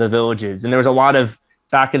world of the villages. And there was a lot of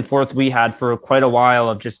back and forth we had for quite a while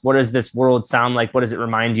of just, what does this world sound like? What does it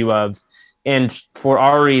remind you of? And for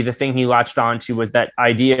Ari, the thing he latched onto was that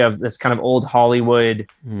idea of this kind of old Hollywood,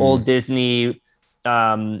 old Disney,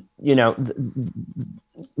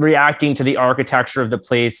 reacting to the architecture of the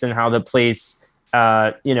place and how the place,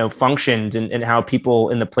 functioned and how people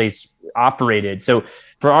in the place operated. So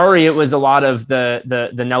for Ari, it was a lot of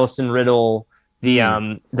the Nelson Riddle,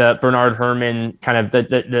 the Bernard Herrmann kind of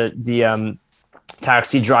the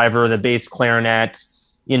taxi driver, the bass clarinet,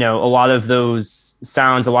 a lot of those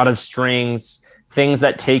sounds, a lot of strings, things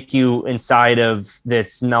that take you inside of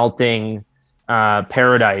this melting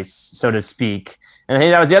paradise, so to speak. And I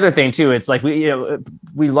think that was the other thing too. It's like we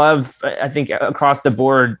love, I think across the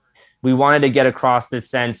board, we wanted to get across this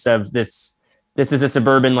sense of this is a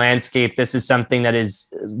suburban landscape. This is something that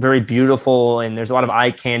is very beautiful, and there's a lot of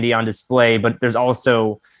eye candy on display, but there's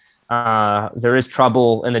also there is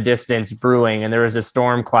trouble in the distance brewing, and there is a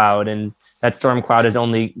storm cloud, and that storm cloud is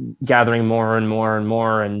only gathering more and more and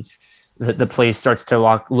more. And the place starts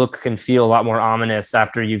to look and feel a lot more ominous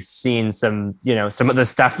after you've seen some of the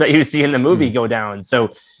stuff that you see in the movie go down. So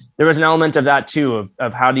there was an element of that too,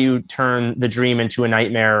 of how do you turn the dream into a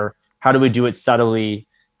nightmare? How do we do it subtly?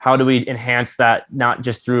 How do we enhance that, not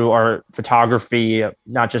just through our photography,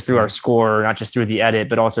 not just through our score, not just through the edit,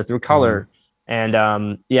 but also through color? And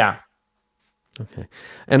Okay.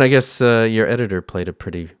 And I guess your editor played a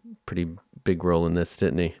pretty big role in this,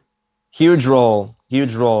 didn't he? Huge role.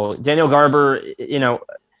 Daniel Garber, he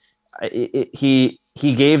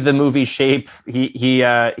gave the movie shape. He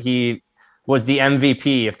was the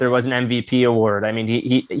MVP, if there was an MVP award. I mean,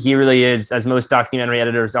 he really is, as most documentary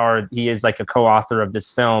editors are, he is like a co-author of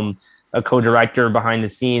this film, a co-director behind the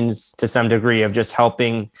scenes to some degree, of just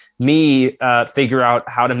helping me figure out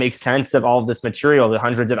how to make sense of all of this material, the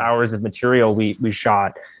hundreds of hours of material we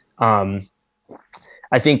shot.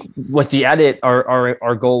 I think with the edit,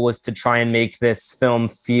 our goal was to try and make this film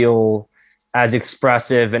feel as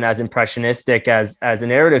expressive and as impressionistic as a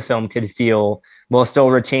narrative film could feel, while still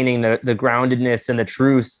retaining the groundedness and the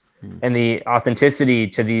truth and the authenticity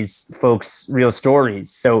to these folks' real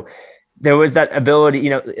stories. So there was that ability, you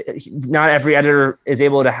know, not every editor is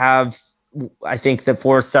able to have, I think, the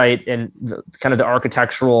foresight and kind of the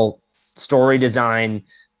architectural story design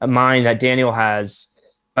mind that Daniel has.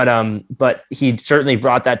 But he certainly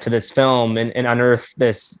brought that to this film and unearthed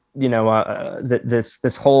this, you know,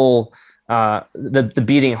 this whole, the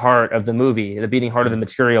beating heart of the movie, the beating heart of the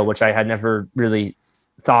material, which I had never really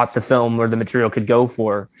thought the film or the material could go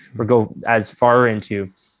for or go as far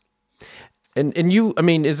into. And you, I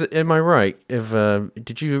mean, am I right?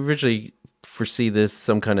 Did you originally foresee this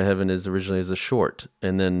Some Kind of Heaven as originally as a short,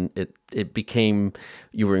 and then it became,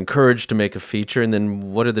 you were encouraged to make a feature, and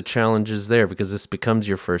then what are the challenges there? Because this becomes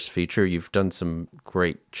your first feature. You've done some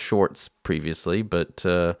great shorts previously, but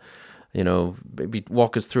you know, maybe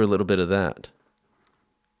walk us through a little bit of that.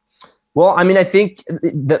 Well, I mean, I think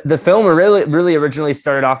the film really originally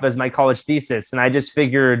started off as my college thesis, and I just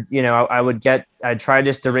figured, you know, I'd try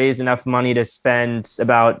just to raise enough money to spend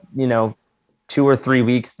about, you know, 2 or 3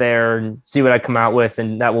 weeks there and see what I come out with,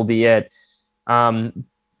 and that will be it. But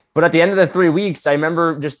at the end of the 3 weeks, I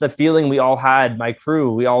remember just the feeling we all had, my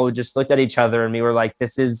crew, we all just looked at each other and we were like,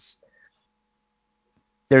 there's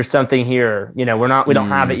something here. You know, we don't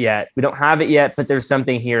have it yet. We don't have it yet, but there's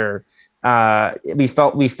something here. We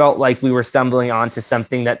felt like we were stumbling onto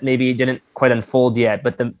something that maybe didn't quite unfold yet,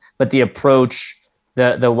 but the approach,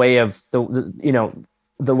 the way of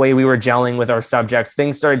the way we were gelling with our subjects,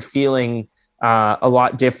 things started feeling a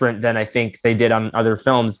lot different than I think they did on other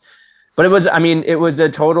films. But it was a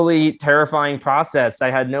totally terrifying process.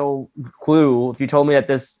 I had no clue. If you told me that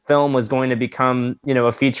this film was going to become, you know,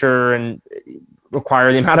 a feature and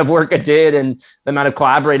require the amount of work it did and the amount of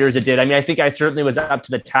collaborators it did, I mean, I think I certainly was up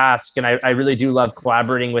to the task. And I really do love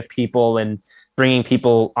collaborating with people and bringing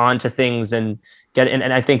people onto things and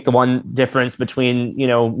I think the one difference between, you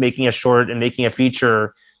know, making a short and making a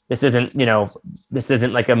feature, this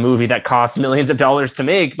isn't like a movie that costs millions of dollars to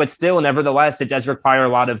make, but still, nevertheless, it does require a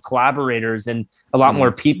lot of collaborators and a lot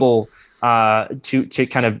more people to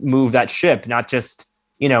kind of move that ship, not just,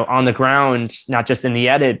 you know, on the ground, not just in the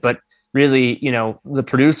edit, but really, you know, the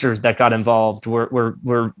producers that got involved were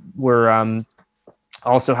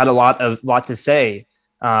also had a lot to say.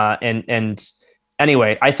 And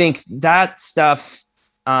anyway, I think that stuff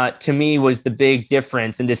to me was the big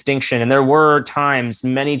difference and distinction. And there were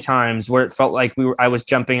many times where it felt like I was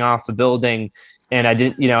jumping off a building and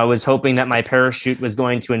I was hoping that my parachute was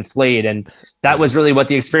going to inflate. And that was really what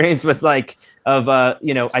the experience was like of,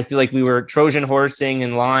 I feel like we were Trojan horsing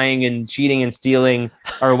and lying and cheating and stealing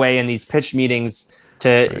our way in these pitch meetings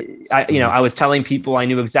I was telling people I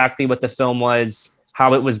knew exactly what the film was,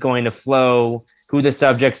 how it was going to flow, who the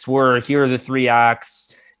subjects were. Here are the 3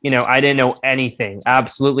 acts. You know, I didn't know anything,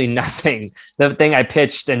 absolutely nothing. The thing I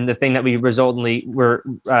pitched and the thing that we resultantly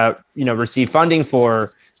received funding for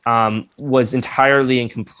was entirely and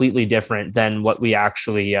completely different than what we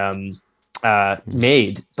actually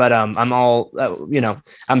made. But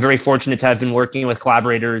I'm very fortunate to have been working with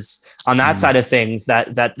collaborators on that side of things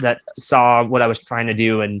that saw what I was trying to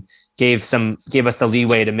do and gave us the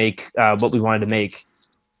leeway to make what we wanted to make.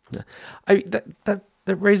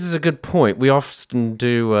 That raises a good point. We often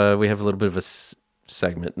do. We have a little bit of a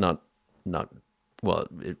segment,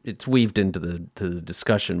 it's weaved into the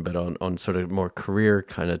discussion, but on sort of more career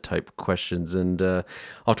kind of type questions. And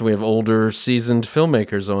often we have older, seasoned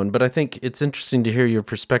filmmakers on. But I think it's interesting to hear your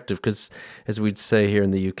perspective because, as we'd say here in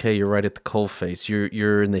the UK, you're right at the coalface.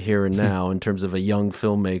 You're in the here and now in terms of a young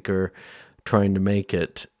filmmaker trying to make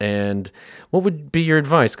it. And what would be your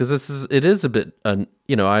advice? Because it is a bit,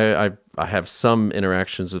 I have some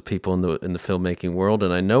interactions with people in the filmmaking world,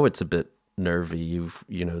 and I know it's a bit nervy.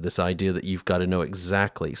 This idea that you've got to know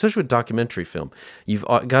exactly, especially with documentary film, you've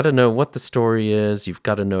got to know what the story is. You've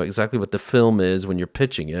got to know exactly what the film is when you're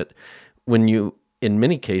pitching it. When you, in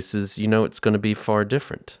many cases, it's going to be far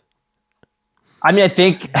different. I mean,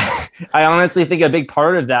 I honestly think a big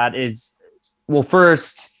part of that is, well,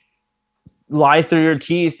 first, lie through your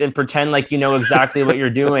teeth and pretend like you know exactly what you're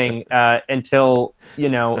doing until,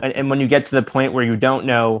 and when you get to the point where you don't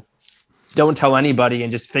know, don't tell anybody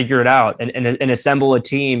and just figure it out and assemble a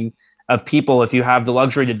team of people, if you have the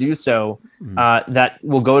luxury to do so, that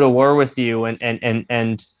will go to war with you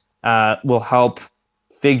and will help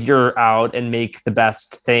figure out and make the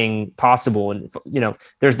best thing possible. And,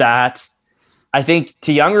 there's that. I think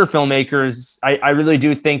to younger filmmakers, I really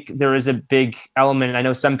do think there is a big element. I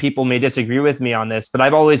know some people may disagree with me on this, but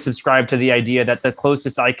I've always subscribed to the idea that the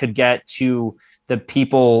closest I could get to the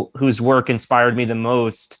people whose work inspired me the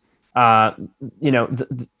most, I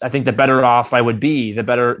think the better off I would be, the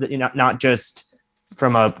better, not just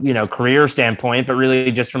from a, career standpoint, but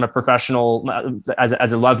really just from a professional,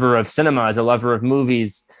 as a lover of cinema, as a lover of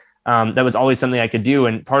movies. That was always something I could do.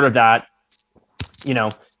 And part of that,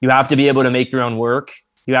 you have to be able to make your own work.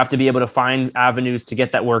 You have to be able to find avenues to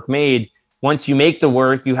get that work made. Once you make the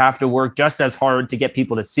work, you have to work just as hard to get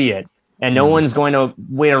people to see it. And no one's going to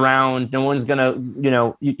wait around. No one's going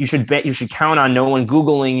to, you should count on no one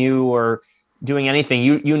Googling you or doing anything.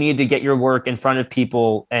 You need to get your work in front of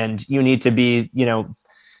people, and you need to be,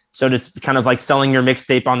 so to kind of like selling your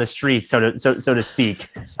mixtape on the street, so to speak.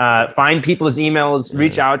 Find people's emails,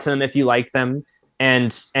 reach out to them if you like them,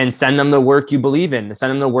 and send them the work you believe in,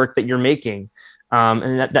 send them the work that you're making.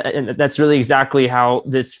 And that's really exactly how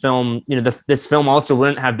this film, this film also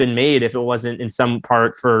wouldn't have been made if it wasn't in some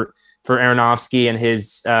part for Aronofsky and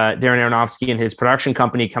his Darren Aronofsky and his production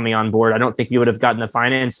company coming on board. I don't think we would have gotten the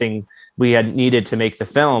financing we had needed to make the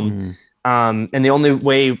film. And the only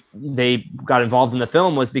way they got involved in the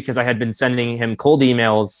film was because I had been sending him cold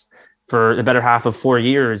emails for the better half of 4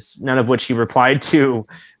 years, none of which he replied to,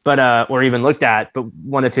 but or even looked at. But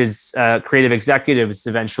one of his creative executives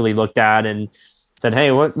eventually looked at and said,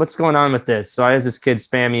 "Hey, what's going on with this? So why is this kid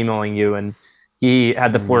spam emailing you?" And he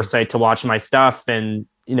had the foresight to watch my stuff, and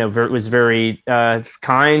was very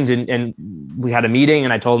kind. And we had a meeting,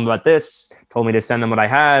 and I told him about this. Told me to send them what I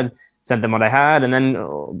had. Sent them what I had, and then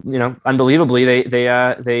unbelievably,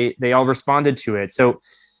 they all responded to it. So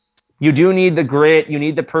you do need the grit, you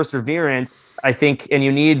need the perseverance, I think, and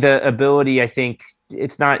you need the ability. I think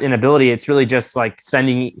it's not an ability; it's really just like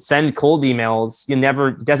send cold emails.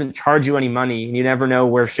 It doesn't charge you any money, and you never know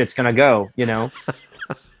where shit's gonna go.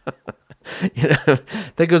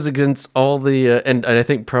 That goes against all the and I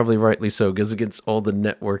think probably rightly so, goes against all the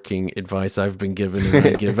networking advice I've been given and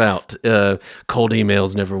I give out. Cold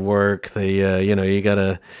emails never work. They you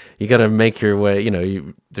gotta make your way,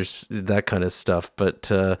 there's that kind of stuff.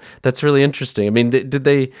 But that's really interesting. I mean,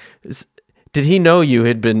 did he know you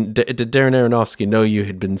had been, did Darren Aronofsky know you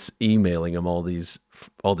had been emailing him all these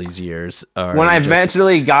years? When I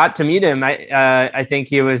eventually got to meet him, I think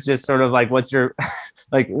he was just sort of like, "What's your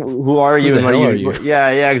like, who are you and what are you?"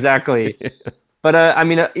 Yeah, exactly. But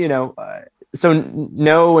so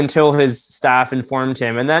no, until his staff informed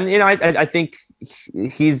him, and then I think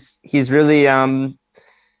he's really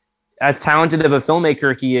as talented of a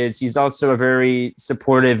filmmaker he is. He's also a very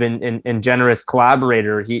supportive and generous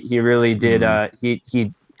collaborator. He really did.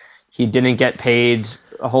 He didn't get paid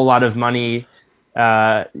a whole lot of money.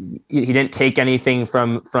 He didn't take anything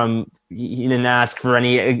from he didn't ask for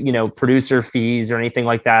any producer fees or anything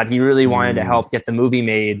like that. He really wanted to help get the movie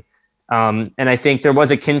made, and I think there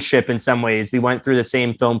was a kinship in some ways. We went through the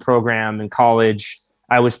same film program in college.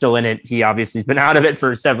 I was still in it. He obviously has been out of it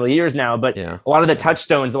for several years now, but a lot of the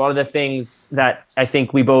touchstones, a lot of the things that I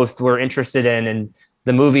think we both were interested in, and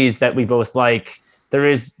the movies that we both like, there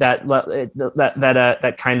is that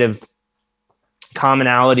kind of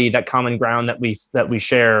commonality, that common ground that we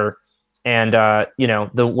share. And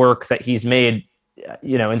the work that he's made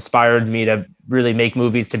inspired me to really make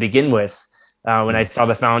movies to begin with. When I saw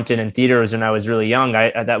The Fountain in theaters when I was really young,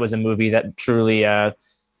 that was a movie that truly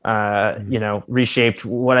reshaped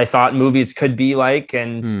what I thought movies could be like.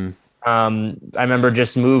 And I remember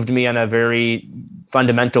just moved me in a very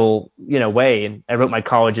fundamental way. And I wrote my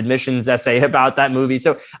college admissions essay about that movie.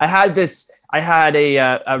 So I had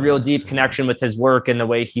a real deep connection with his work and the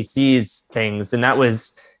way he sees things. And that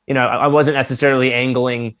was, I wasn't necessarily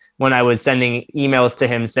angling when I was sending emails to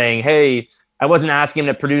him saying, "Hey," I wasn't asking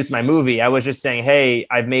him to produce my movie. I was just saying, "Hey,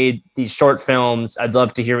 I've made these short films. I'd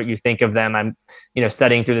love to hear what you think of them. I'm,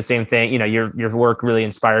 studying through the same thing. Your work really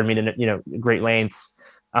inspired me to, great lengths."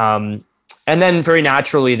 And then very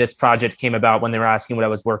naturally, this project came about when they were asking what I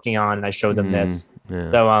was working on, and I showed them this.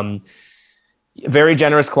 Yeah. So, very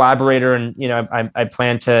generous collaborator, and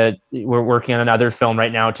we're working on another film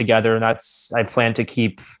right now together, and I plan to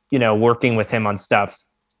keep working with him on stuff.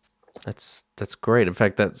 That's great. In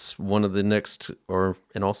fact, that's one of the next,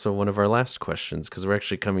 and also one of our last questions, because we're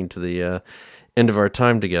actually coming to the end of our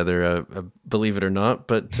time together, believe it or not.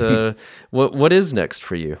 But what is next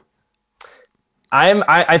for you?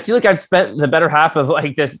 I feel like I've spent the better half of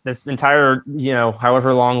like this entire,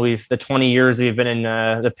 however long the 20 years we've been in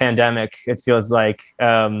the pandemic, it feels like.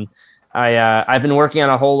 I've been working on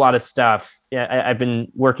a whole lot of stuff. Yeah, I've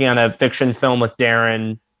been working on a fiction film with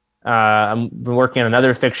Darren. I'm working on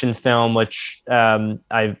another fiction film, which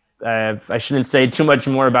I shouldn't say too much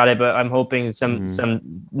more about it, but I'm hoping some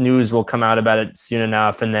news will come out about it soon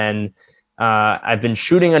enough. And then I've been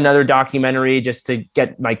shooting another documentary just to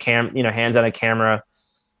get my hands on a camera.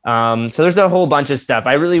 So there's a whole bunch of stuff.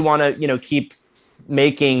 I really want to, keep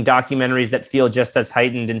making documentaries that feel just as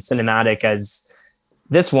heightened and cinematic as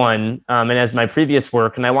this one, and as my previous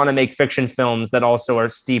work. And I want to make fiction films that also are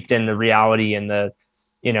steeped in the reality and the,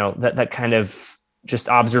 that kind of just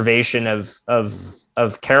observation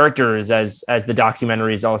of characters as the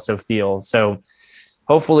documentaries also feel. So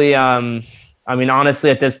hopefully, honestly,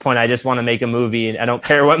 at this point, I just want to make a movie. I don't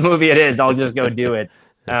care what movie it is. I'll just go do it.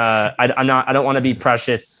 I don't want to be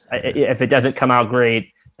precious. If it doesn't come out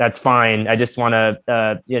great, that's fine. I just want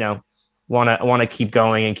to, want to keep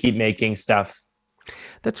going and keep making stuff.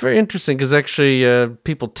 That's very interesting because actually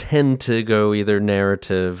people tend to go either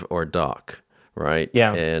narrative or doc, right?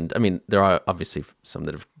 Yeah. And I mean, there are obviously some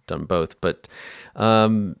that have done both, but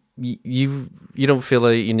you don't feel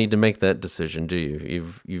like you need to make that decision, do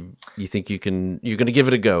you? You think you're going to give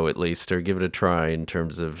it a go at least, or give it a try in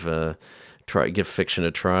terms of give fiction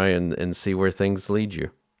a try and see where things lead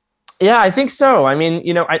you. Yeah, I think so. I mean,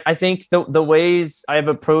 I think the ways I've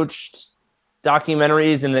approached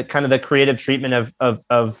documentaries and the kind of the creative treatment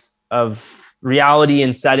of reality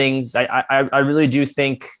and settings, I really do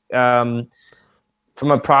think from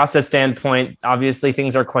a process standpoint, obviously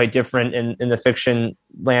things are quite different in the fiction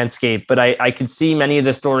landscape, but I could see many of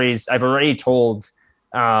the stories I've already told,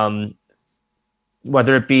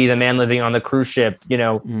 whether it be The Man Living on the Cruise Ship,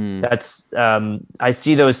 that's I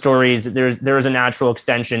see those stories. There's a natural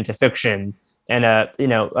extension to fiction and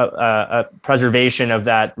a preservation of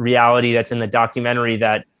that reality that's in the documentary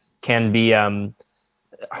that can be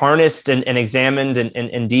harnessed and examined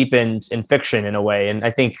and deepened in fiction in a way. And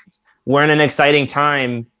I think we're in an exciting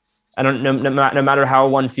time. I don't know, no matter how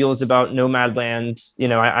one feels about Nomadland,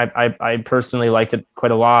 I personally liked it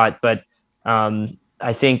quite a lot, but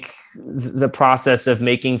I think the process of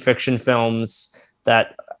making fiction films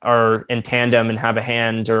that are in tandem and have a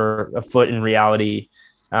hand or a foot in reality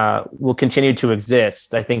will continue to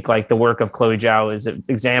exist. I think like the work of Chloe Zhao is an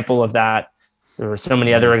example of that. There are so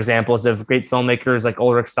many other examples of great filmmakers like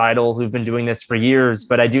Ulrich Seidel who've been doing this for years,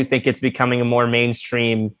 but I do think it's becoming a more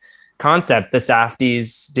mainstream concept. The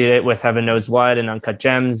Safdies did it with Heaven Knows What and Uncut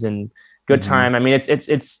Gems and Good Time. I mean,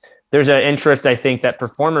 it's there's an interest I think that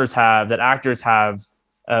performers have, that actors have,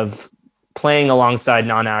 of playing alongside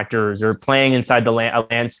non-actors or playing inside the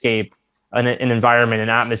landscape, an environment, an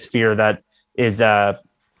atmosphere that is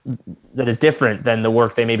different than the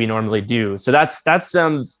work they maybe normally do. So that's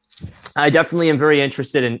I definitely am very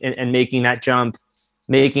interested in making that jump,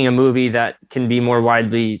 making a movie that can be more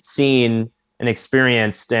widely seen and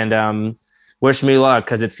experienced, and wish me luck,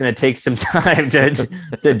 because it's going to take some time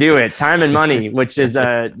to do it, time and money, which is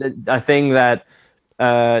a thing that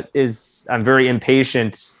I'm very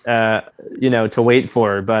impatient, to wait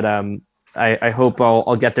for, but I hope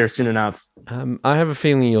I'll get there soon enough. I have a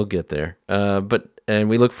feeling you'll get there, and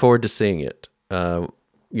we look forward to seeing it.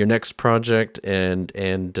 Your next project and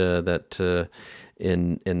that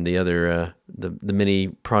in the other the many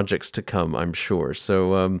projects to come, I'm sure.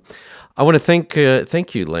 So I want to thank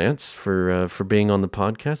you, Lance, for being on the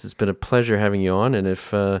podcast. It's been a pleasure having you on, and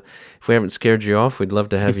if we haven't scared you off, we'd love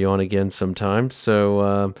to have you on again sometime.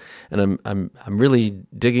 So and I'm really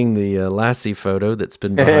digging the Lassie photo that's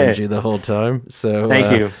been behind you the whole time. So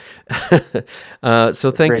thank you.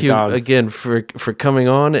 So thank Great you dogs. again for coming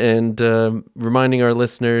on and reminding our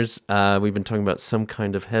listeners. We've been talking about Some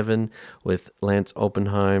Kind of Heaven with Lance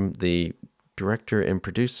Oppenheim, the director and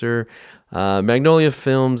producer, Magnolia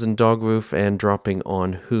Films and Dog Roof, and dropping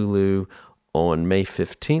on Hulu on May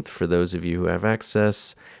 15th for those of you who have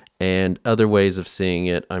access, and other ways of seeing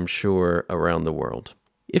it, I'm sure, around the world.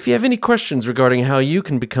 If you have any questions regarding how you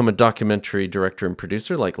can become a documentary director and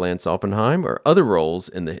producer like Lance Oppenheim or other roles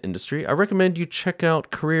in the industry, I recommend you check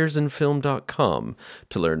out careersinfilm.com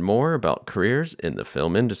to learn more about careers in the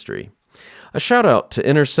film industry. A shout out to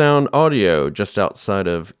Inner Sound Audio just outside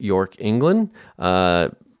of York, England,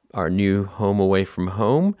 our new home away from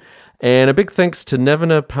home. And a big thanks to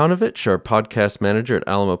Nevena Paunovic, our podcast manager at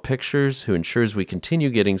Alamo Pictures, who ensures we continue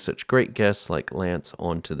getting such great guests like Lance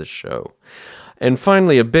onto the show. And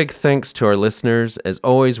finally, a big thanks to our listeners. As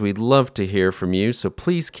always, we'd love to hear from you, so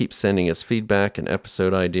please keep sending us feedback and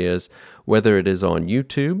episode ideas, whether it is on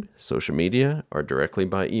YouTube, social media, or directly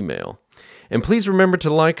by email. And please remember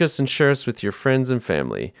to like us and share us with your friends and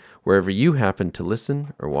family, wherever you happen to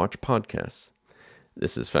listen or watch podcasts.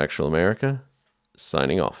 This is Factual America,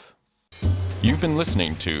 signing off. You've been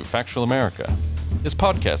listening to Factual America. This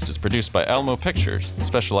podcast is produced by Alamo Pictures,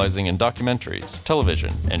 specializing in documentaries,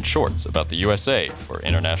 television, and shorts about the USA for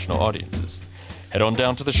international audiences. Head on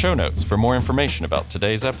down to the show notes for more information about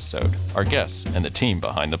today's episode, our guests, and the team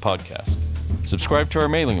behind the podcast. Subscribe to our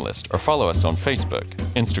mailing list or follow us on Facebook,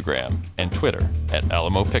 Instagram, and Twitter at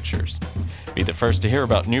Alamo Pictures. Be the first to hear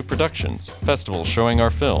about new productions, festivals showing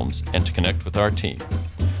our films, and to connect with our team.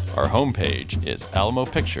 Our homepage is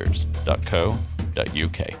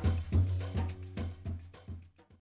alamopictures.co.uk.